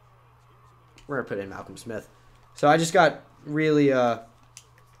 We're gonna put in Malcolm Smith. So I just got really I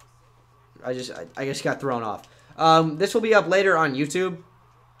just got thrown off. This will be up later on YouTube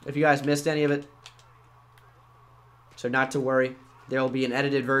if you guys missed any of it. So not to worry. There will be an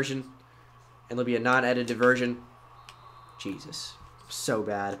edited version. And there'll be a non-edited version. Jesus. So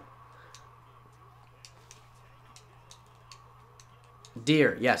bad.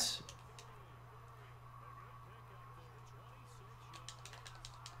 Deer, yes.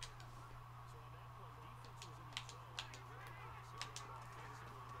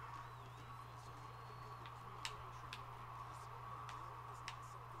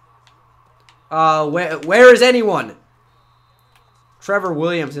 Where is anyone? Trevor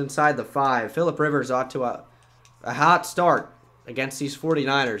Williams inside the 5. Phillip Rivers off to a hot start against these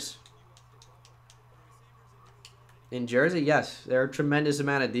 49ers. In Jersey, yes. There are a tremendous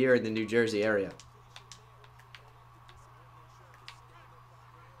amount of deer in the New Jersey area.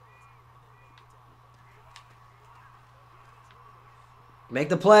 Make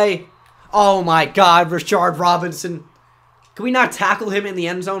the play. Oh my God, Rashard Robinson. Can we not tackle him in the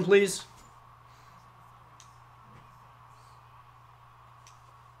end zone, please?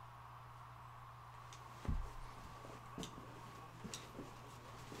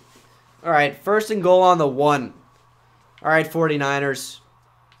 All right, 1st and goal on the 1. All right, 49ers.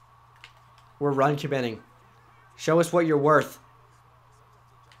 We're run committing. Show us what you're worth.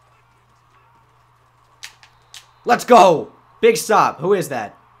 Let's go. Big stop. Who is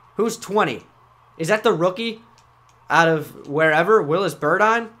that? Who's 20? Is that the rookie out of wherever? Willis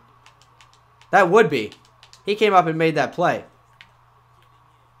Burdine? That would be. He came up and made that play.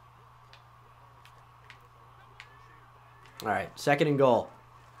 All right, 2nd and goal.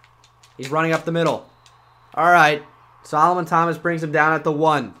 He's running up the middle. All right. Solomon Thomas brings him down at the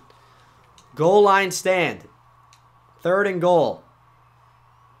 1. Goal line stand. 3rd and goal.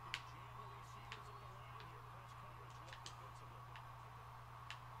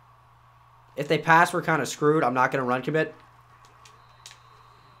 If they pass, we're kind of screwed. I'm not going to run commit.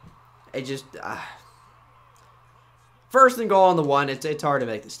 It just... 1st and goal on the 1. It's hard to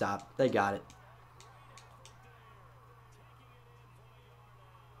make the stop. They got it.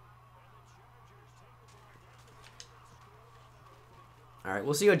 All right,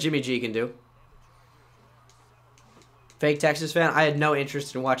 we'll see what Jimmy G can do. Fake Texas fan. I had no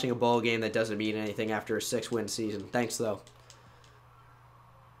interest in watching a bowl game that doesn't mean anything after a 6-win season. Thanks, though.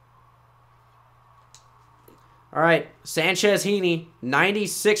 All right, Sanchez Heaney,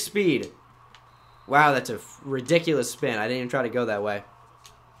 96 speed. Wow, that's a ridiculous spin. I didn't even try to go that way.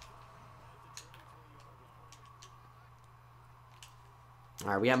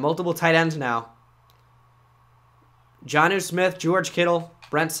 All right, we have multiple tight ends now. Jonnu Smith, George Kittle,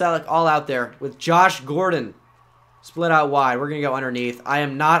 Brent Selleck, all out there with Josh Gordon split out wide. We're going to go underneath. I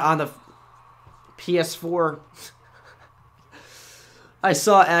am not on the PS4. I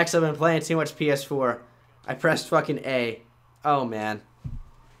saw X. I've been playing too much PS4. I pressed fucking A. Oh, man.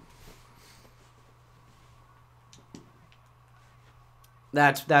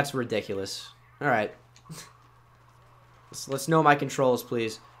 That's ridiculous. All right. Let's know my controls,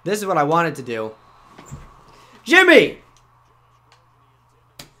 please. This is what I wanted to do. Jimmy!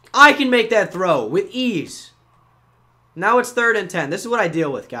 I can make that throw with ease. Now it's 3rd and 10. This is what I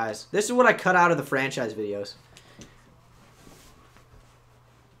deal with, guys. This is what I cut out of the franchise videos.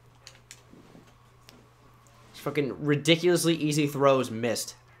 Fucking ridiculously easy throws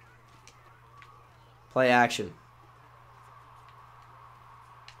missed. Play action.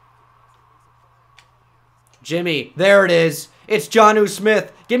 Jimmy, there it is. It's Jonnu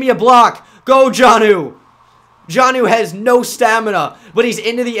Smith. Give me a block. Go, Jonnu. Jonnu has no stamina, but he's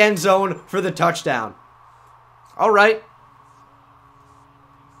into the end zone for the touchdown. All right.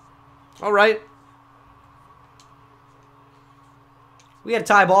 All right. We had a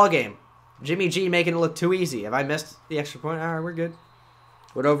tie ball game. Jimmy G making it look too easy. Have I missed the extra point? All right, we're good.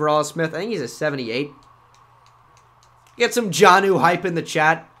 What overall is Smith? I think he's a 78. Get some Jonnu hype in the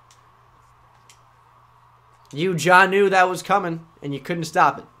chat. You John knew that was coming, and you couldn't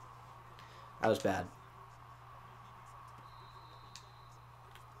stop it. That was bad.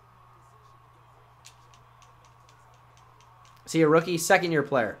 Is he a rookie? Second-year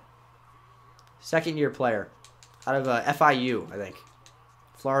player. Second-year player. Out of FIU, I think.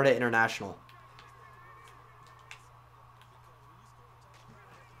 Florida International.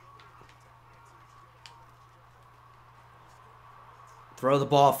 Throw the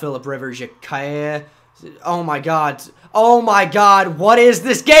ball, Phillip Rivers. You oh my God. Oh my God. What is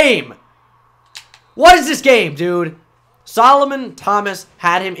this game? What is this game, dude? Solomon Thomas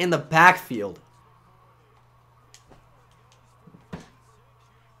had him in the backfield.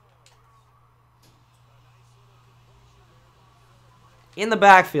 In the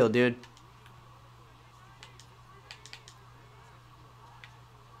backfield, dude.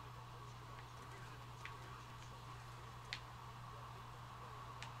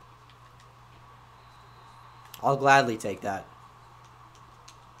 I'll gladly take that.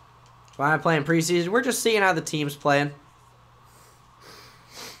 Why am I playing preseason? We're just seeing how the team's playing.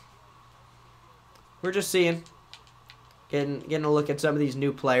 We're just seeing. Getting a look at some of these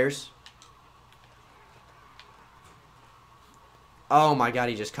new players. Oh my God,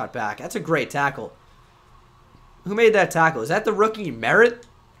 he just cut back. That's a great tackle. Who made that tackle? Is that the rookie Merritt?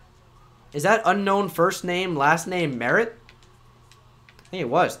 Is that unknown first name, last name Merritt? I think it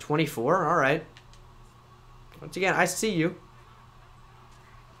was. 24. All right. Once again, I see you.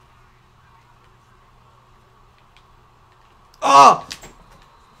 Oh!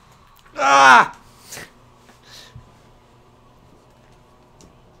 Ah!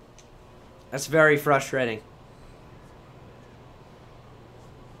 That's very frustrating.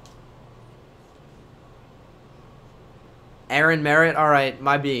 Aaron Merritt, all right,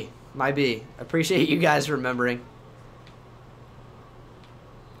 my B. Appreciate you guys remembering.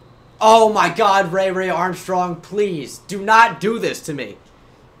 Oh my God, Ray Armstrong, please do not do this to me.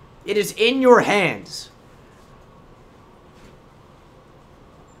 It is in your hands.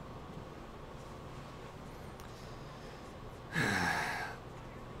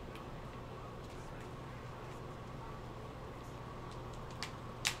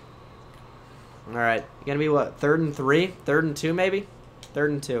 All right, gonna be what? 3rd and 3, 3rd and 2, maybe. 3rd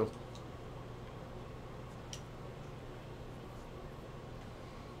and 2.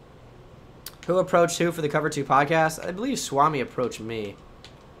 Who approached who for the Cover 2 podcast? I believe Swami approached me,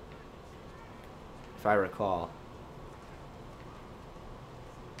 if I recall.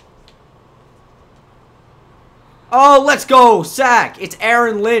 Oh, let's go! Sack! It's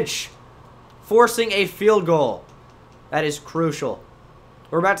Aaron Lynch forcing a field goal. That is crucial.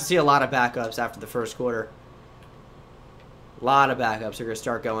 We're about to see a lot of backups after the first quarter. A lot of backups are going to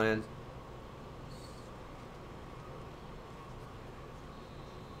start going in.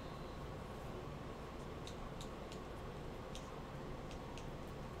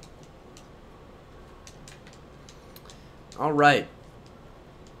 All right.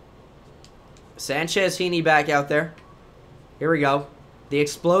 Sanchez Heaney back out there. Here we go. The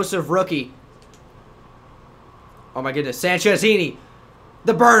explosive rookie. Oh my goodness. Sanchez Heaney.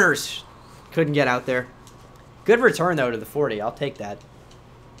 The burners. Couldn't get out there. Good return, though, to the 40. I'll take that.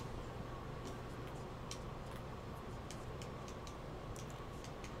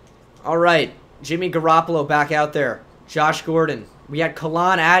 All right. Jimmy Garoppolo back out there. Josh Gordon. We had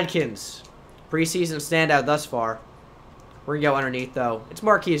Kalon Adkins. Preseason standout thus far. We're going to go underneath, though. It's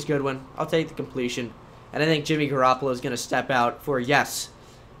Marquise Goodwin. I'll take the completion. And I think Jimmy Garoppolo is going to step out for, yes,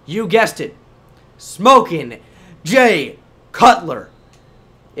 you guessed it, Smoking Jay Cutler.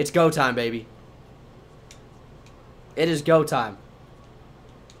 It's go time, baby. It is go time.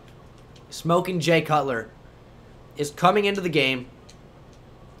 Smoking Jay Cutler is coming into the game,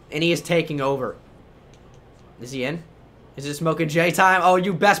 and he is taking over. Is he in? Is it Smoking Jay time? Oh,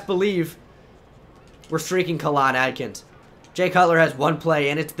 you best believe we're streaking Kalon Adkins. Jay Cutler has one play,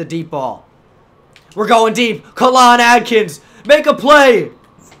 and it's the deep ball. We're going deep. Kalon Adkins, make a play.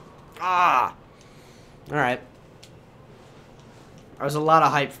 Ah. All right. There was a lot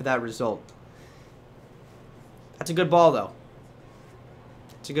of hype for that result. That's a good ball, though.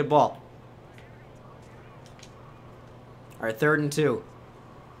 It's a good ball. All right, 3rd and 2.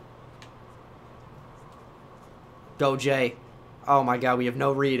 Go, Jay. Oh, my God, we have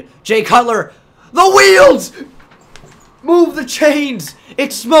no read. Jay Cutler, the wheels! Move the chains!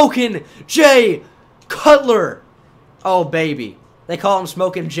 It's Smoking Jay Cutler! Oh, baby. They call him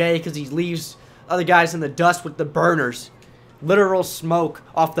Smoking Jay because he leaves other guys in the dust with the burners. Literal smoke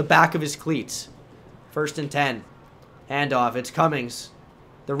off the back of his cleats. 1st and 10. Handoff. It's Cummings.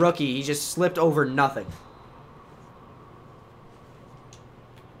 The rookie. He just slipped over nothing.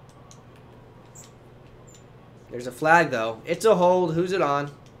 There's a flag, though. It's a hold. Who's it on?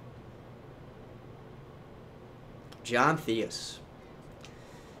 John Theus.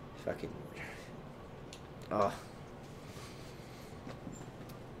 Fucking. Oh.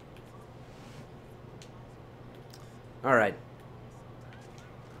 All right.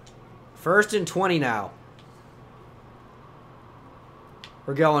 1st and 20 now.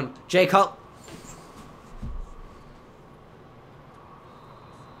 We're going. Jay Cutler.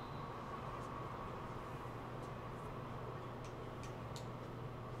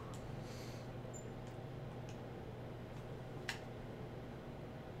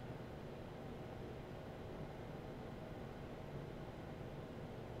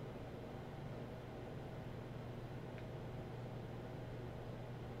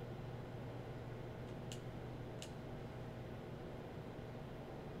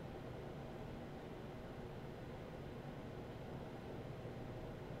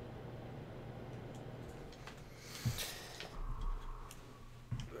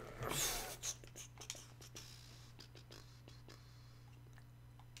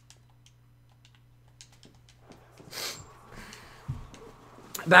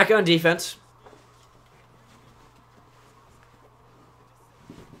 Back on defense.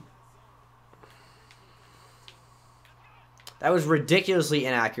 That was ridiculously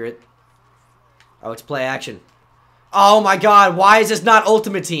inaccurate. Oh, it's play action. Oh my God, why is this not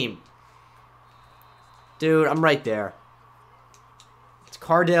Ultimate Team? Dude, I'm right there. It's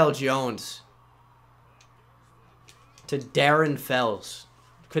Cardale Jones to Darren Fells.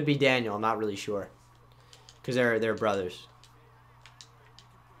 Could be Daniel, I'm not really sure. Because they're brothers.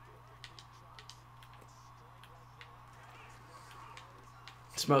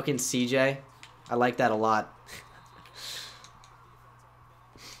 Smoking CJ. I like that a lot.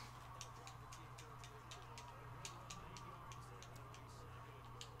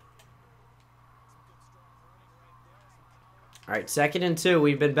 All right, 2nd and 2.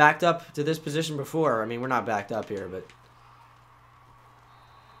 We've been backed up to this position before. I mean, we're not backed up here, but...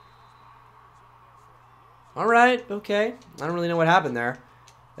 All right, okay. I don't really know what happened there.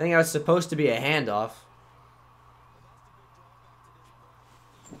 I think I was supposed to be a handoff.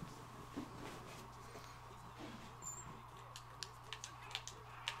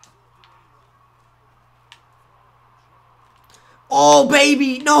 Oh,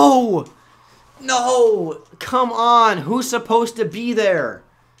 baby, no! No! Come on, who's supposed to be there?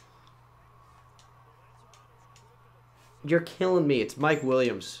 You're killing me. It's Mike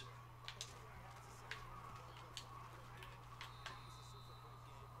Williams.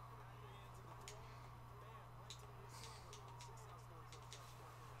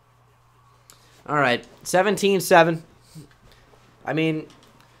 All right, 17-7. I mean,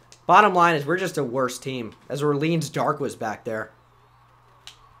 bottom line is we're just a worse team. As Orleans Dark was back there.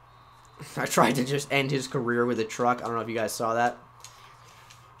 I tried to just end his career with a truck. I don't know if you guys saw that.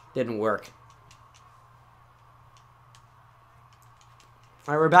 Didn't work.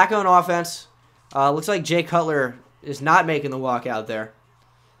 All right, we're back on offense. Looks like Jay Cutler is not making the walk out there.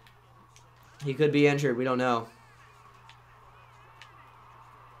 He could be injured. We don't know.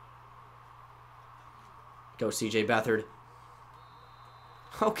 Go CJ Beathard.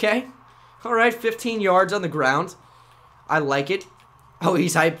 Okay. All right, 15 yards on the ground. I like it. Oh,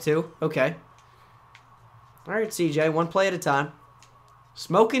 he's hyped too. Okay. All right, CJ. One play at a time.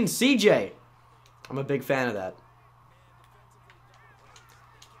 Smoking CJ. I'm a big fan of that.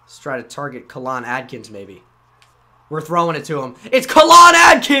 Let's try to target Kalon Adkins, maybe. We're throwing it to him. It's Kalon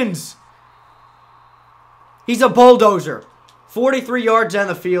Adkins! He's a bulldozer. 43 yards down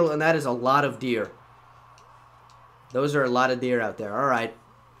the field, and that is a lot of deer. Those are a lot of deer out there. All right.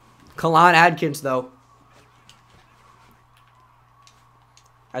 Kalon Adkins, though.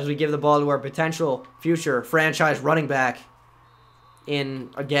 As we give the ball to our potential future franchise running back in,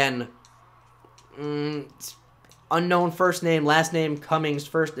 again, unknown first name, last name Cummings,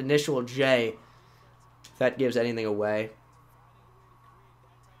 first initial J. If that gives anything away.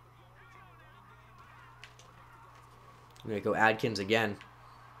 I'm going to go Adkins again.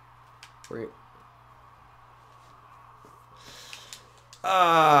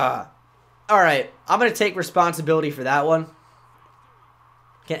 Alright, I'm going to take responsibility for that one.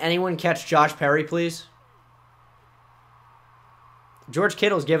 Can anyone catch Josh Perry, please? George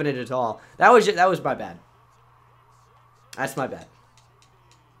Kittle's giving it all. That was my bad. That's my bad.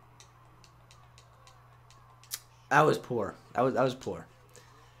 That was poor. That was poor.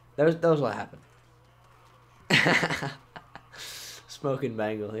 That was what happened. Smoking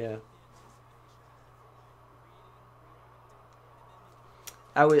Bengal, yeah.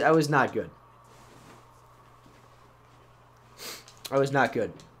 I was not good. I was not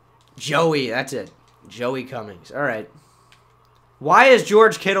good. Joey, that's it. Joey Cummings. All right. Why is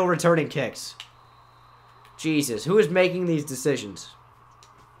George Kittle returning kicks? Jesus, who is making these decisions?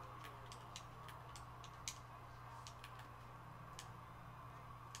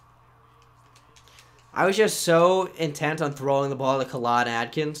 I was just so intent on throwing the ball to Kalon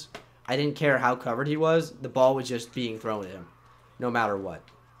Adkins. I didn't care how covered he was. The ball was just being thrown at him, no matter what.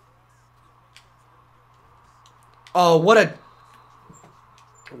 Oh, what a...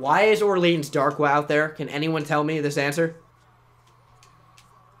 Why is Orleans Darkwa out there? Can anyone tell me this answer?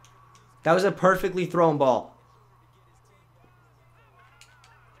 That was a perfectly thrown ball.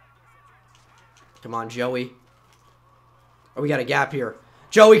 Come on, Joey. Oh, we got a gap here.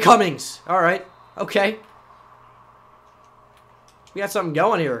 Joey Cummings. All right. Okay. We got something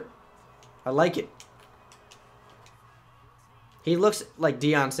going here. I like it. He looks like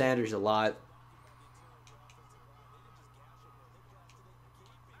Deion Sanders a lot.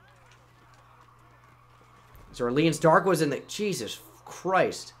 So Orleans Dark was in the... Jesus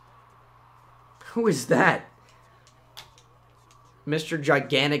Christ. Who is that? Mr.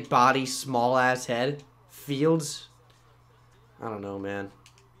 Gigantic Body, Small Ass Head? Fields? I don't know, man.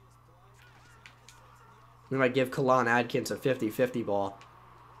 We might give Kalon Adkins a 50-50 ball.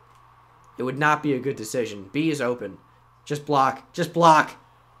 It would not be a good decision. B is open. Just block. Just block.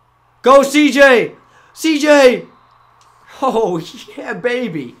 Go, CJ! CJ! Oh, yeah,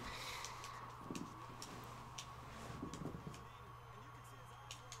 baby.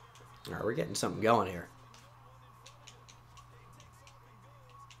 All right, we're getting something going here.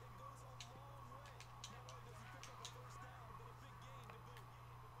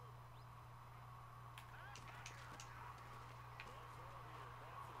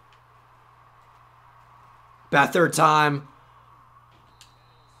 Beathard time.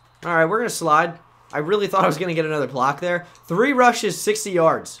 All right, we're going to slide. I really thought I was going to get another block there. 3 rushes, 60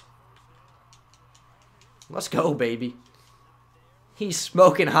 yards. Let's go, baby. He's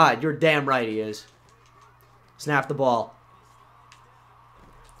smoking hot. You're damn right he is. Snap the ball.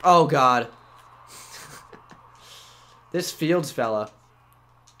 Oh, God. This Fields fella.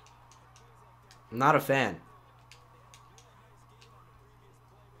 I'm not a fan.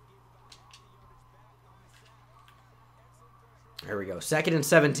 There we go. 2nd and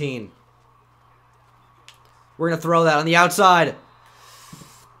 17. We're going to throw that on the outside.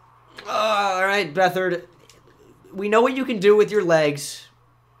 All right, Beathard. We know what you can do with your legs.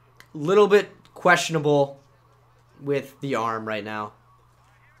 A little bit questionable with the arm right now.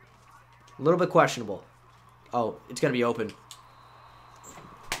 A little bit questionable. Oh, it's going to be open.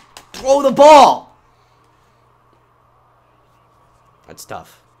 Throw the ball! That's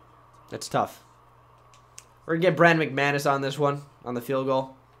tough. That's tough. We're going to get Brandon McManus on this one, on the field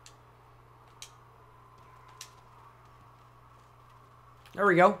goal. There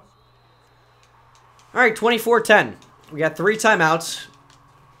we go. All right, 24-10. We got 3 timeouts.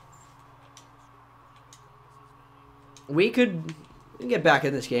 We can get back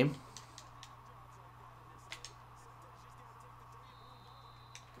in this game.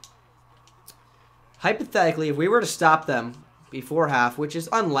 Hypothetically, if we were to stop them before half, which is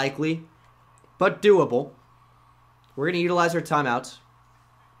unlikely, but doable, we're going to utilize our timeouts.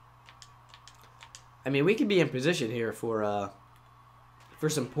 I mean, we could be in position here for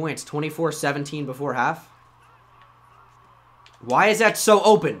some points. 24-17 before half. Why is that so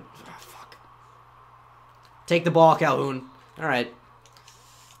open? Oh, fuck. Take the ball, Calhoun. All right.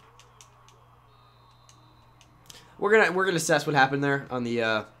 We're gonna assess what happened there on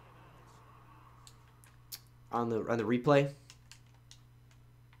the replay.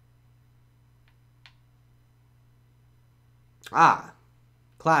 Ah,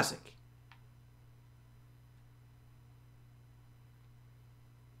 classic.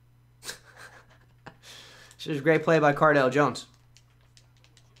 This is a great play by Cardale Jones.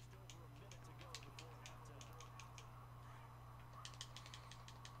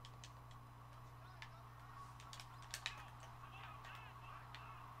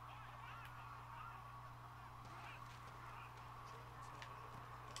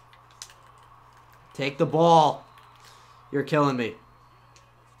 Take the ball. You're killing me.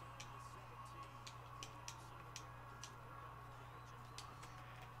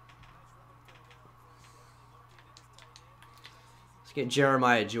 Let's get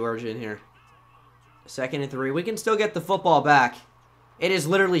Jeremiah George in here. 2nd and 3. We can still get the football back. It is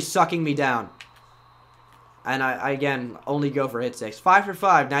literally sucking me down. And I again, only go for hit sticks. 5 for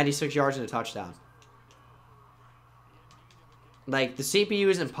 5, 96 yards and a touchdown. Like, the CPU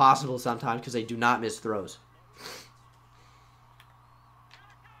is impossible sometimes because they do not miss throws.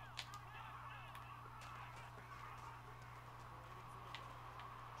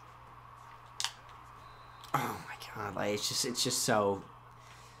 Oh my god, like, it's just so...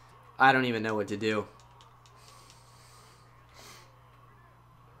 I don't even know what to do.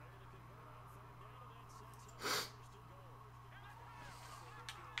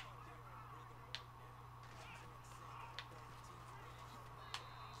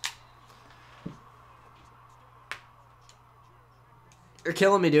 You're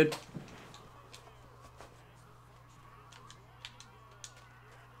killing me, dude.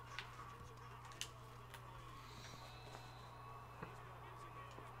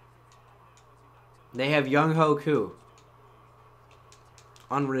 They have Young Ho Koo.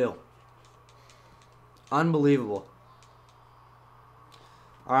 Unreal. Unbelievable.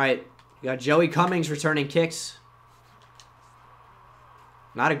 Alright. You got Joey Cummings returning kicks.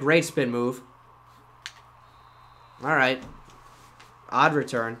 Not a great spin move. Alright. Odd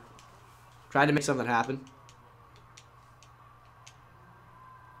return. Tried to make something happen.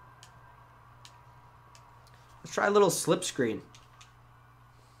 Let's try a little slip screen.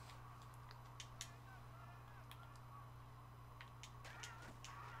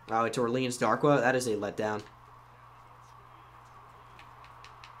 Oh, it's Orleans Darkwa. That is a letdown.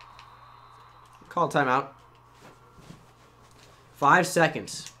 Call timeout. 5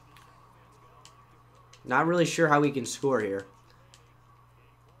 seconds. Not really sure how we can score here.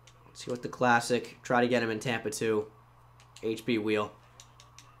 Let's see what the classic. Try to get him in Tampa 2. HB wheel.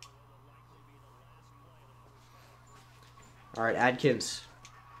 All right, Adkins.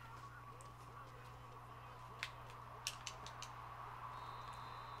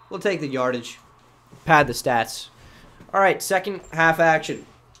 We'll take the yardage. Pad the stats. All right, second half action.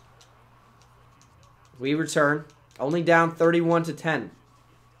 We return. Only down 31-10.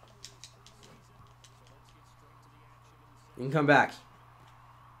 You can come back.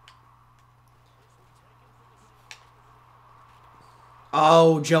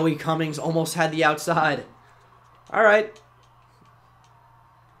 Oh, Joey Cummings almost had the outside. All right.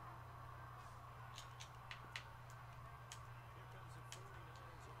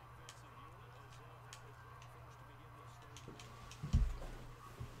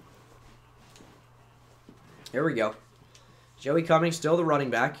 Here we go. Joey Cummings, still the running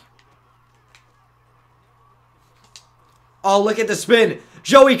back. Oh, look at the spin.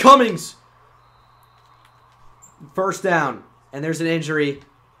 Joey Cummings. First down. And there's an injury.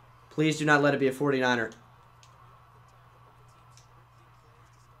 Please do not let it be a 49er.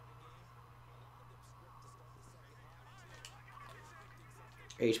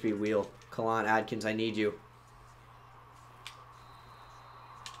 HB wheel. Kalon Adkins, I need you.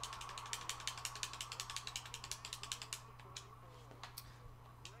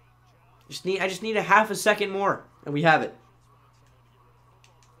 I just need a half a second more, and we have it.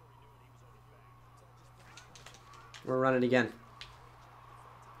 We're running again.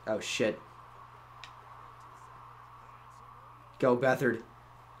 Oh, shit. Go, Beathard.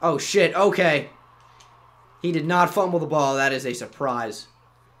 Oh, shit. Okay. He did not fumble the ball. That is a surprise.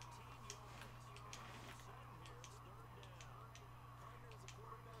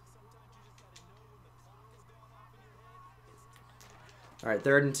 All right,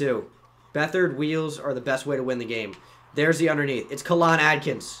 3rd and 2. Beathard wheels are the best way to win the game. There's the underneath. It's Kalon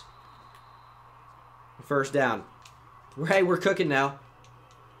Adkins. First down. Hey, we're cooking now.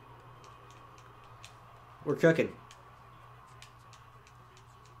 We're cooking.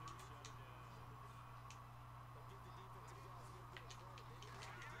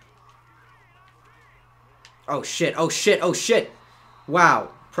 Oh, shit. Oh, shit. Oh, shit. Wow.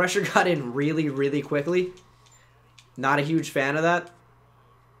 Pressure got in really, really quickly. Not a huge fan of that.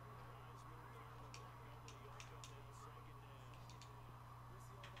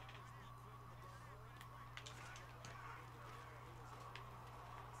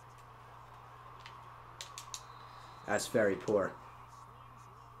 That's very poor.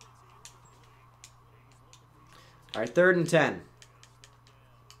 All right, 3rd and 10.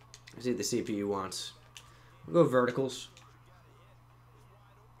 Let's see what the CPU wants. We'll go verticals.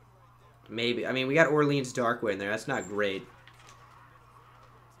 Maybe. I mean, we got Orleans Darkwood in there. That's not great.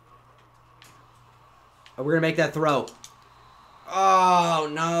 Oh, we're going to make that throw. Oh,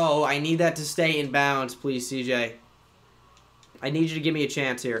 no. I need that to stay in bounds, please, CJ. I need you to give me a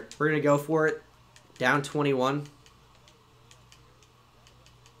chance here. We're going to go for it. Down 21.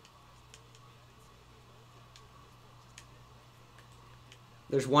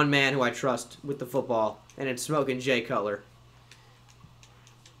 There's one man who I trust with the football, and it's Smoking Jay Cutler.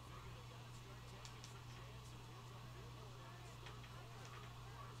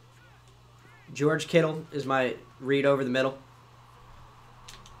 George Kittle is my read over the middle.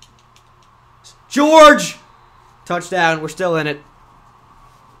 George! Touchdown. We're still in it.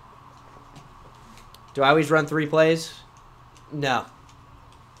 Do I always run 3 plays? No.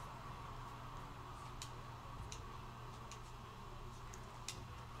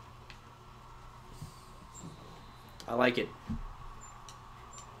 I like it.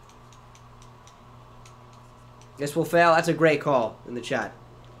 This will fail. That's a great call in the chat.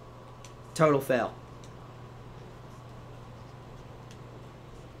 Total fail.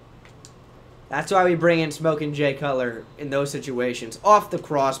 That's why we bring in Smoking Jay Cutler in those situations. Off the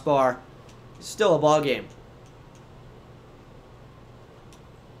crossbar. Still a ball game.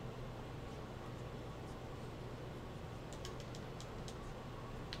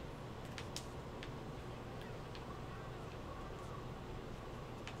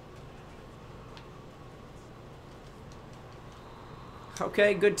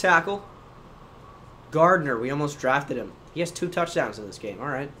 Okay, good tackle. Gardner, we almost drafted him. He has 2 touchdowns in this game. All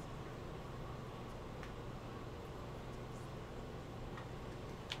right.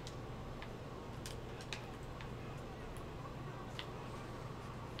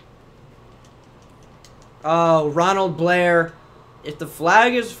 Oh, Ronald Blair. If the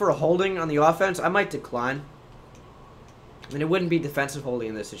flag is for holding on the offense, I might decline. I mean, it wouldn't be defensive holding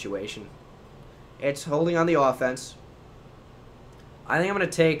in this situation. It's holding on the offense. I think I'm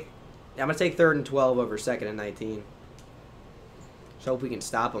gonna take 3rd and 12 over 2nd and 19. Just hope we can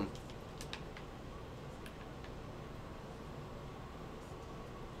stop him.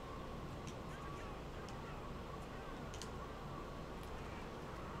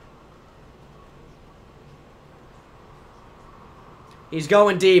 He's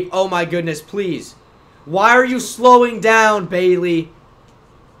going deep. Oh my goodness, please. Why are you slowing down, Bailey?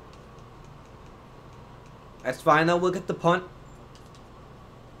 That's fine though. We'll get the punt.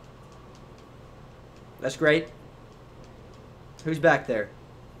 That's great. Who's back there?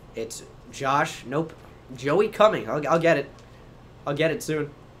 It's Josh. Nope. Joey Cummings. I'll get it. I'll get it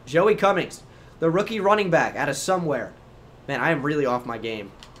soon. Joey Cummings. The rookie running back out of somewhere. Man, I am really off my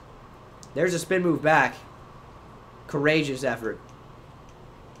game. There's a spin move back. Courageous effort.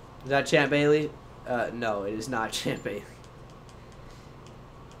 Is that Champ Bailey? No, it is not Champ Bailey.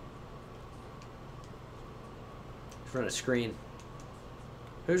 Let's run a screen.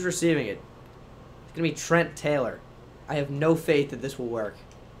 Who's receiving it? It's going to be Trent Taylor. I have no faith that this will work.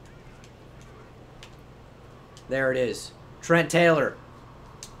 There it is. Trent Taylor.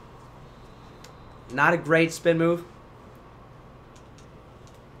 Not a great spin move.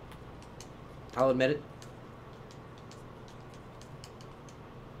 I'll admit it.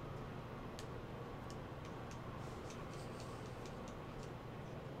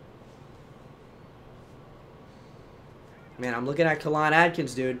 Man, I'm looking at Kalon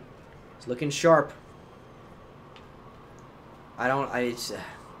Atkins, dude. He's looking sharp.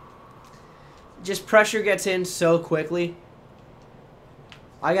 Just pressure gets in so quickly.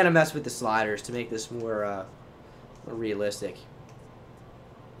 I gotta mess with the sliders to make this more realistic.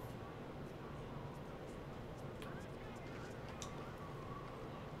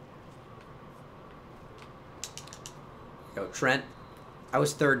 Go, Trent. I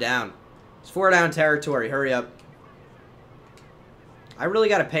was 3rd down. It's 4 down territory. Hurry up. I really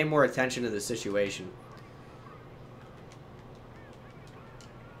got to pay more attention to this situation.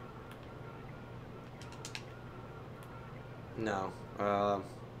 No.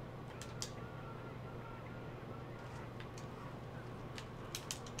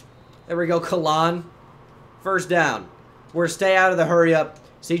 There we go, Kalon. 1st down. We're to stay out of the hurry up.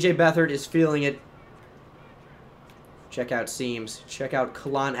 CJ Beathard is feeling it. Check out seams. Check out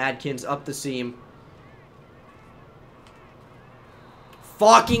Kalon Atkins up the seam.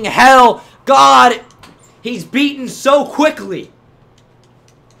 Fucking hell! God! He's beaten so quickly!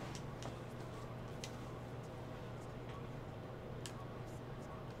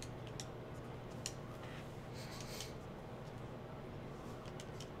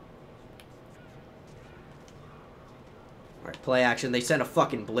 Alright, play action. They sent a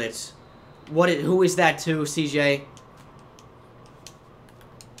fucking blitz. Who is that to, CJ?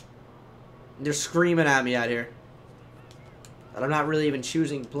 They're screaming at me out here. And I'm not really even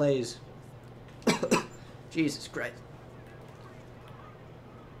choosing plays. Jesus Christ.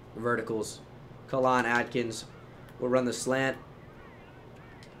 Verticals. Kalan Atkins will run the slant.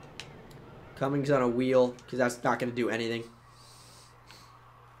 Cummings on a wheel, because that's not going to do anything.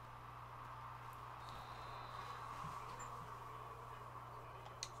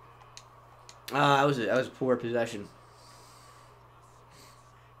 That was a poor possession.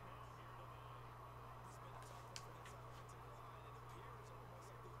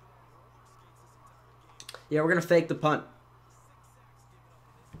 Yeah, we're going to fake the punt.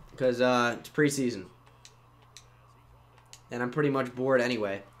 Because it's preseason. And I'm pretty much bored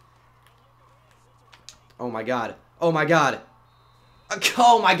anyway. Oh my god. Oh my god.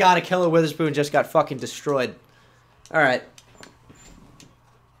 Oh my god, Akella Witherspoon just got fucking destroyed. Alright.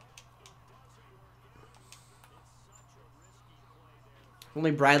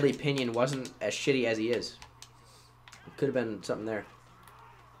 Only Bradley Pinion wasn't as shitty as he is. Could have been something there.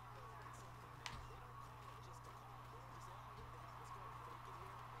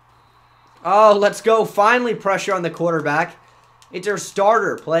 Oh, let's go. Finally pressure on the quarterback. It's our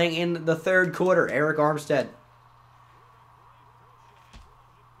starter playing in the third quarter, Eric Armstead.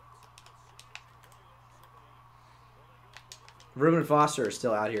 Reuben Foster is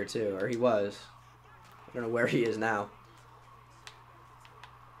still out here too, or he was. I don't know where he is now.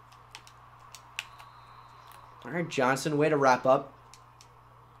 All right, Johnson, way to wrap up.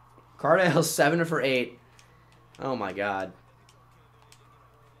 Cardale 7 for 8. Oh my god.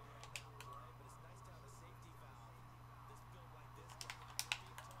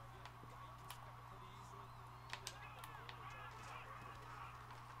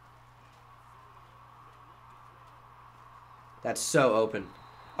 That's so open.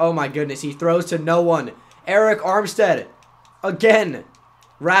 Oh my goodness, he throws to no one. Eric Armstead, again,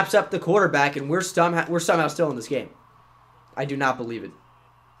 wraps up the quarterback, and we're somehow still in this game. I do not believe it.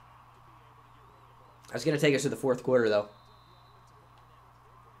 That's going to take us to the fourth quarter, though.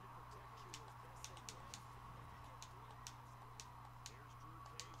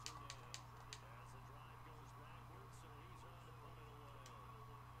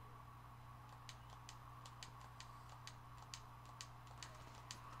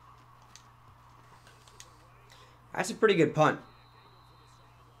 That's a pretty good punt.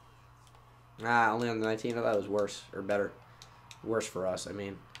 Only on the 19. I thought it was worse or better. Worse for us, I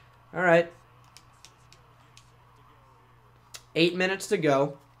mean. All right. 8 minutes to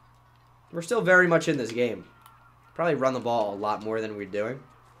go. We're still very much in this game. Probably run the ball a lot more than we're doing.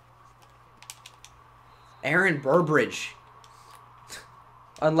 Aaron Burbridge.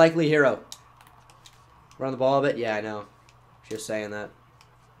 Unlikely hero. Run the ball a bit? Yeah, I know. Just saying that.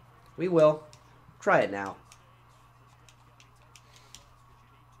 We will. Try it now.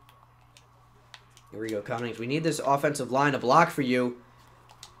 Here we go, Cummings. We need this offensive line to block for you.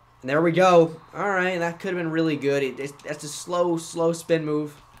 And there we go. All right, that could have been really good. That's a slow spin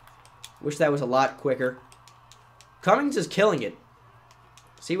move. Wish that was a lot quicker. Cummings is killing it.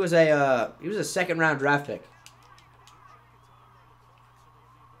 He was a second-round draft pick.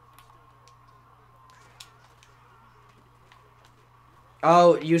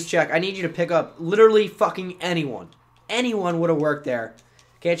 Oh, use check. I need you to pick up literally fucking anyone. Anyone would have worked there.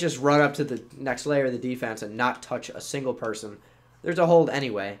 Can't just run up to the next layer of the defense and not touch a single person. There's a hold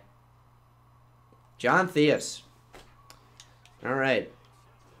anyway. John Theus. All right.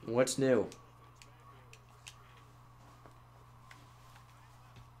 What's new?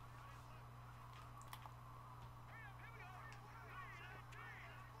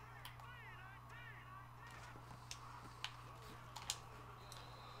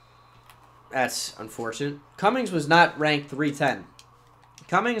 That's unfortunate. Cummings was not ranked 310.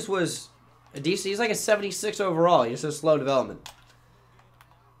 Cummings was a decent. He's like a 76 overall. He's just slow development.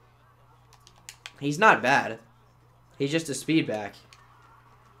 He's not bad. He's just a speed back.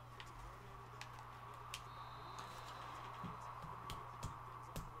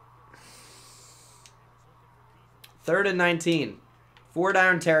 Third and 19.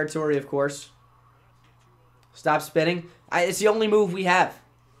 4-down territory, of course. Stop spinning. It's the only move we have.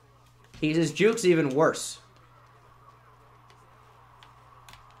 His juke's even worse.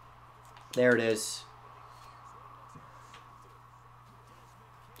 There it is.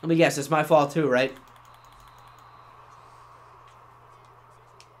 Let me guess, it's my fault too, right?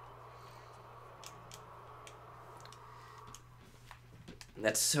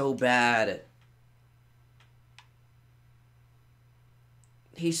 That's so bad.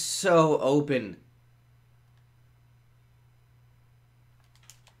 He's so open.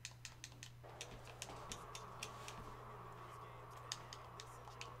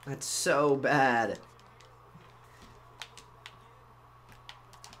 That's so bad.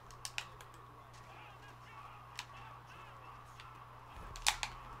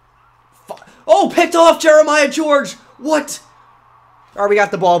 Oh, picked off Jeremiah George. What? All right, we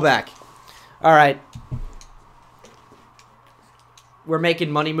got the ball back. All right. We're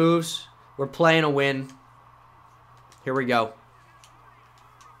making money moves. We're playing a win. Here we go.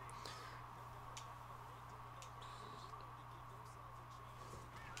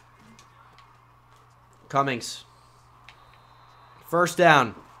 Cummings. First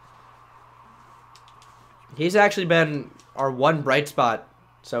down. He's actually been our one bright spot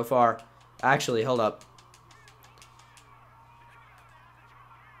so far. Actually, hold up.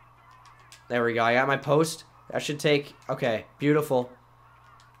 There we go. I got my post. That should take... Okay, beautiful.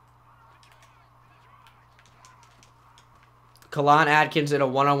 Kalon Atkins in a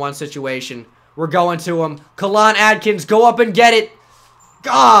one-on-one situation. We're going to him. Kalon Atkins, go up and get it.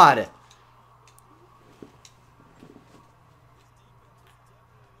 God!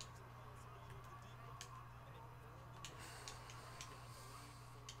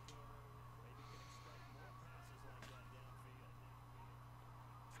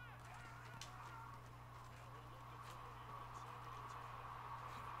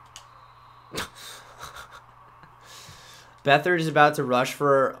 Beathard is about to rush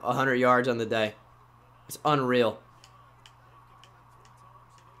for 100 yards on the day. It's unreal.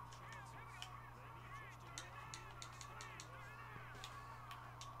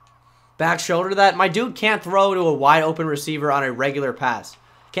 Back shoulder that. My dude can't throw to a wide open receiver on a regular pass.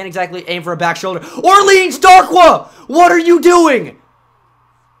 Can't exactly aim for a back shoulder. Orleans Darkwa! What are you doing?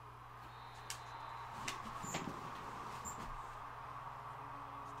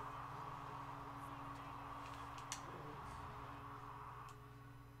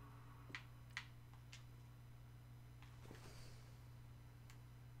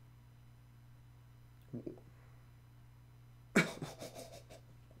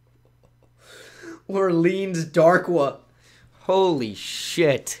 Orleans Darkwa. Holy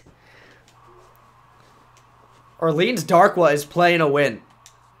shit. Orleans Darkwa is playing a win.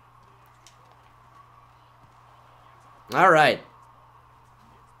 Alright.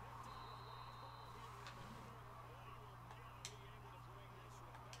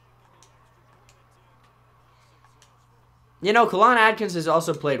 You know, Kalon Atkins has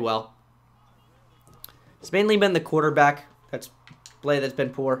also played well. It's mainly been the quarterback that's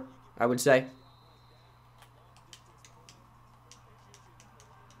been poor, I would say.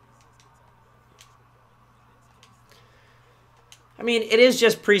 I mean, it is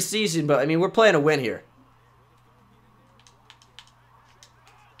just preseason, but I mean, we're playing a win here.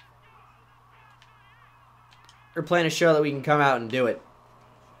 We're playing a show that we can come out and do it.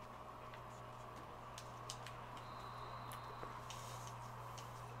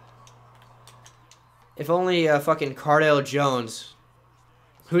 If only fucking Cardale Jones,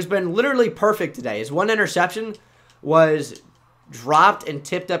 who's been literally perfect today. His one interception was dropped and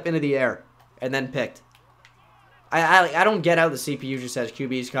tipped up into the air and then picked. I don't get how the CPU just says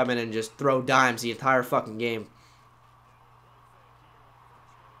QBs come in and just throw dimes the entire fucking game.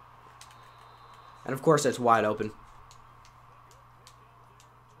 And of course, it's wide open.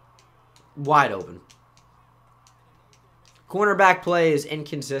 Wide open. Cornerback play is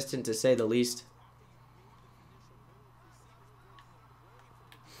inconsistent, to say the least.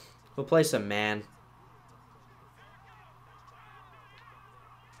 We'll play some man.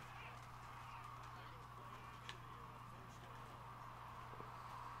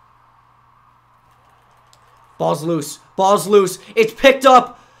 Ball's loose. Ball's loose. It's picked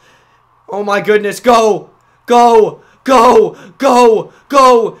up. Oh my goodness. Go. Go. Go. Go.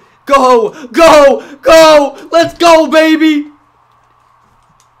 Go. Go. Go. Go. Let's go, baby.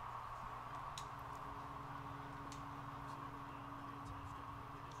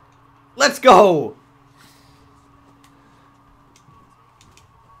 Let's go.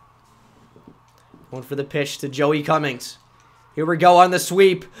 Going for the pitch to Joey Cummings. Here we go on the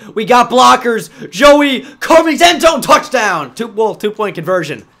sweep. We got blockers. Joey Cummings, end zone touchdown. Two-point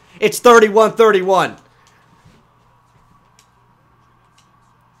conversion. It's 31-31.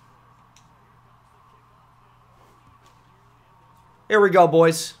 Here we go,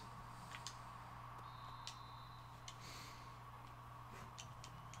 boys.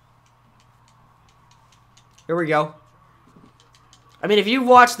 Here we go. I mean, if you've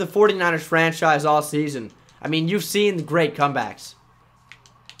watched the 49ers franchise all season, I mean, you've seen the great comebacks.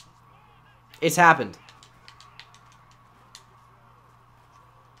 It's happened.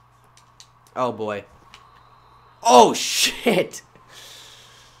 Oh, boy. Oh, shit.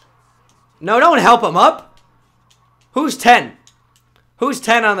 No, don't help him up. Who's 10? Who's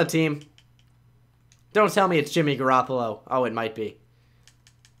 10 on the team? Don't tell me it's Jimmy Garoppolo. Oh, it might be.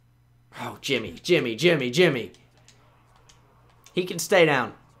 Oh, Jimmy. He can stay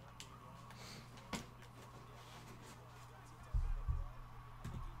down.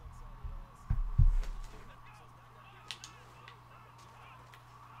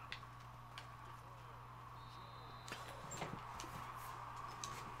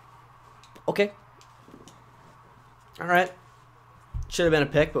 Okay. All right. Should have been a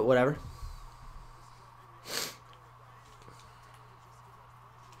pick, but whatever.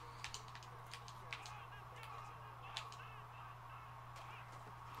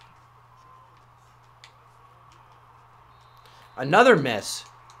 Another miss.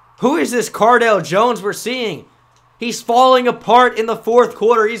 Who is this Cardale Jones we're seeing? He's falling apart in the fourth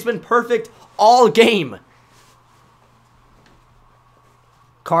quarter. He's been perfect all game.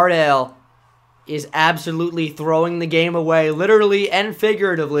 Cardale is absolutely throwing the game away, literally and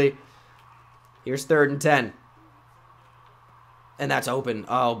figuratively. Here's 3rd and 10. And that's open.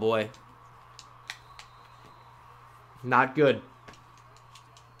 Oh, boy. Not good.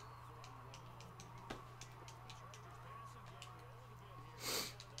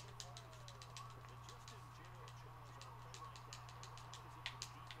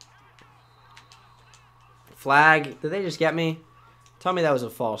 Flag. Did they just get me? Tell me that was a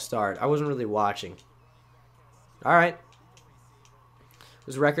false start. I wasn't really watching. All right. It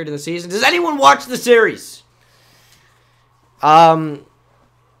was record in the season. Does anyone watch the series? It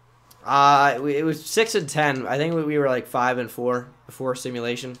was 6 and 10. I think we were like 5 and 4 before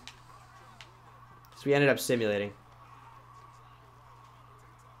simulation. So we ended up simulating.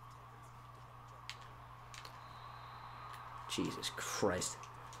 Jesus Christ.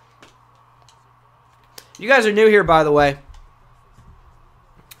 You guys are new here, by the way.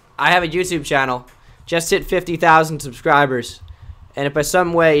 I have a YouTube channel. Just hit 50,000 subscribers. And if by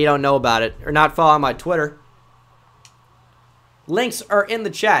some way you don't know about it or not following my Twitter, links are in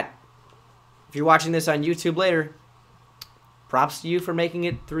the chat. If you're watching this on YouTube later, props to you for making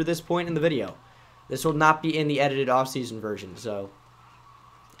it through this point in the video. This will not be in the edited off-season version, so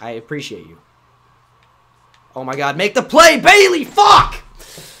I appreciate you. Oh my God, make the play, Bailey! Fuck!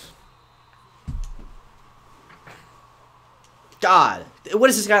 God, what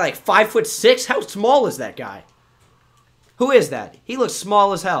is this guy, like 5'6"? How small is that guy? Who is that? He looks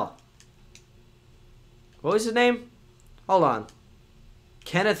small as hell. What was his name? Hold on.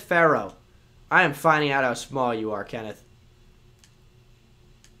 Kenneth Farrow. I am finding out how small you are, Kenneth.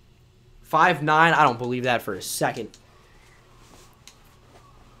 5'9"? I don't believe that for a second.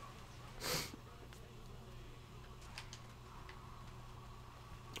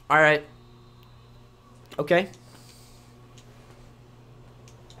 Alright. Okay.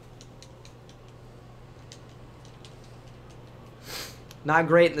 Not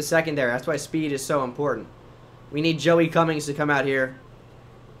great in the secondary. That's why speed is so important. We need Joey Cummings to come out here,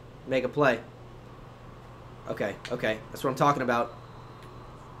 make a play. Okay, okay. That's what I'm talking about.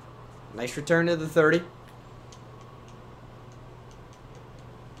 Nice return to the 30.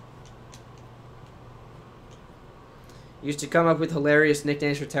 Used to come up with hilarious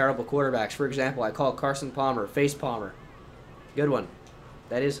nicknames for terrible quarterbacks. For example, I call Carson Palmer Face Palmer. Good one.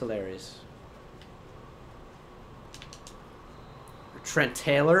 That is hilarious. Trent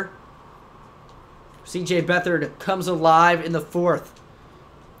Taylor. C.J. Beathard comes alive in the 4th.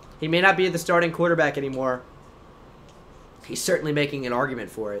 He may not be the starting quarterback anymore. He's certainly making an argument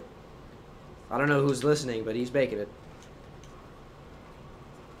for it. I don't know who's listening, but he's making it.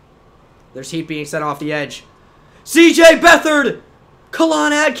 There's heat being sent off the edge. C.J. Beathard!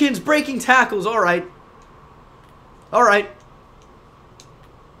 Kalon Adkins breaking tackles. All right. All right.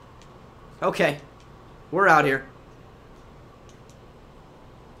 Okay. We're out here.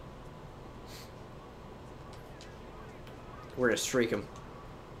 We're going to streak him.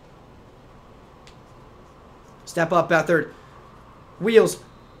 Step up, Beathard. Wheels.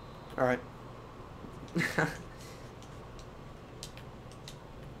 All right.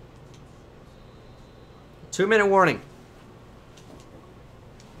 2-minute warning.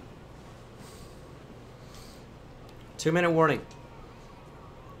 Two-minute warning.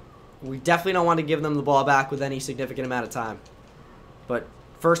 We definitely don't want to give them the ball back with any significant amount of time. But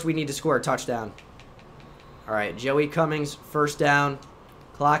first we need to score a touchdown. All right, Joey Cummings, 1st down.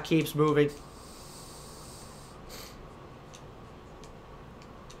 Clock keeps moving.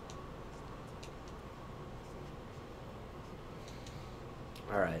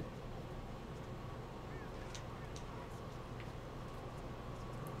 All right.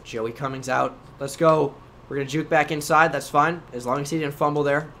 Joey Cummings out. Let's go. We're going to juke back inside. That's fine. As long as he didn't fumble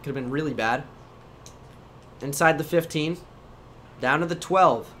there. Could have been really bad. Inside the 15. Down to the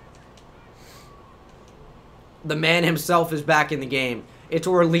 12. The man himself is back in the game. It's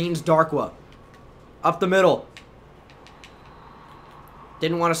Orleans Darkwa. Up the middle.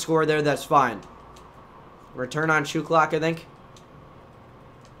 Didn't want to score there. That's fine. Return on shoe clock, I think.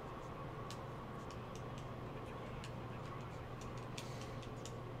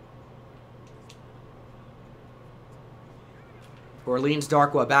 Orleans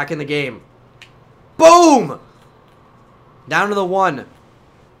Darkwa back in the game. Boom! Down to the 1.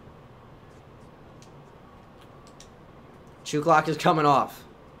 Shoe clock is coming off.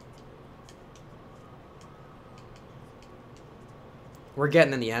 We're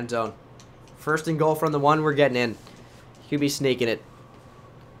getting in the end zone. First and goal from the 1. We're getting in. QB sneaking it.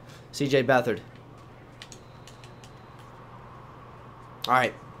 CJ Beathard. All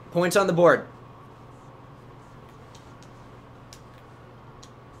right. Points on the board.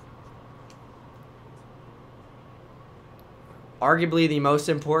 Arguably the most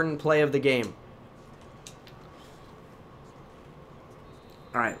important play of the game.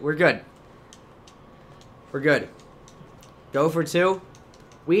 All right, we're good. We're good. Go for 2.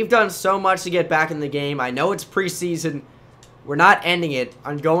 We've done so much to get back in the game. I know it's preseason. We're not ending it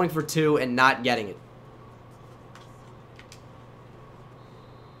on going for 2 and not getting it.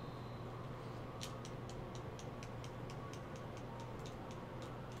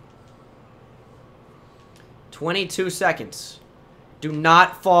 "22 seconds. Do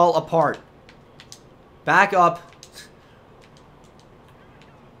not fall apart. Back up.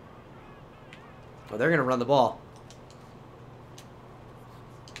 Oh, they're going to run the ball.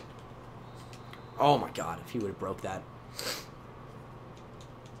 Oh, my God. If he would have broke that.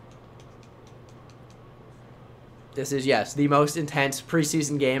 This is, yes, the most intense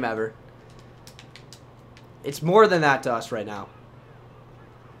preseason game ever. It's more than that to us right now.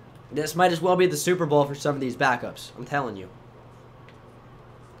 This might as well be the Super Bowl for some of these backups. I'm telling you.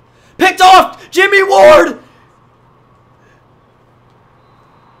 Picked off! Jimmy Ward!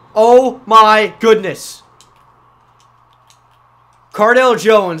 Oh my goodness. Cardale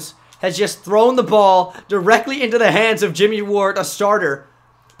Jones has just thrown the ball directly into the hands of Jimmy Ward, a starter,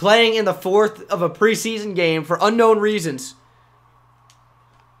 playing in the 4th of a preseason game for unknown reasons.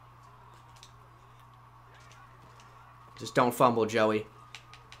 Just don't fumble, Joey.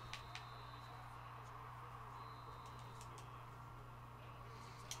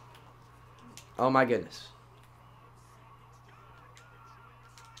 Oh my goodness.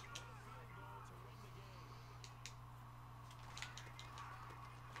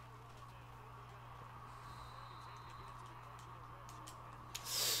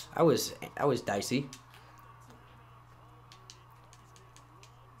 That was dicey.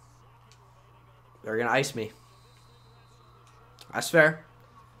 They're gonna ice me. That's fair.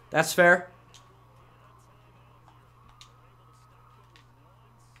 That's fair.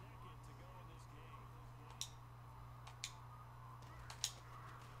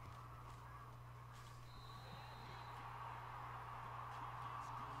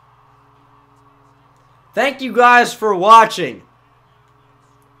 Thank you guys for watching.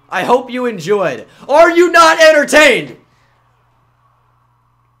 I hope you enjoyed. Are you not entertained?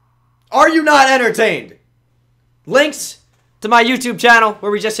 Are you not entertained? Links to my YouTube channel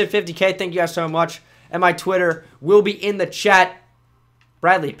where we just hit 50K. Thank you guys so much. And my Twitter will be in the chat.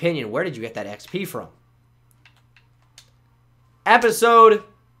 Bradley Pinion, where did you get that XP from? Episode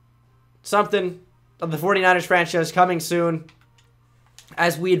something of the 49ers franchise coming soon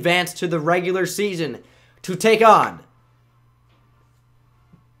as we advance to the regular season to take on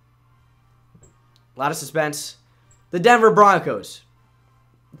a lot of suspense, the Denver Broncos.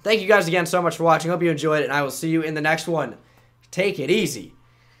 Thank you guys again so much for watching. Hope you enjoyed it, and I will see you in the next one. Take it easy.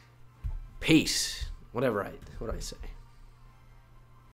 Peace. What did I say?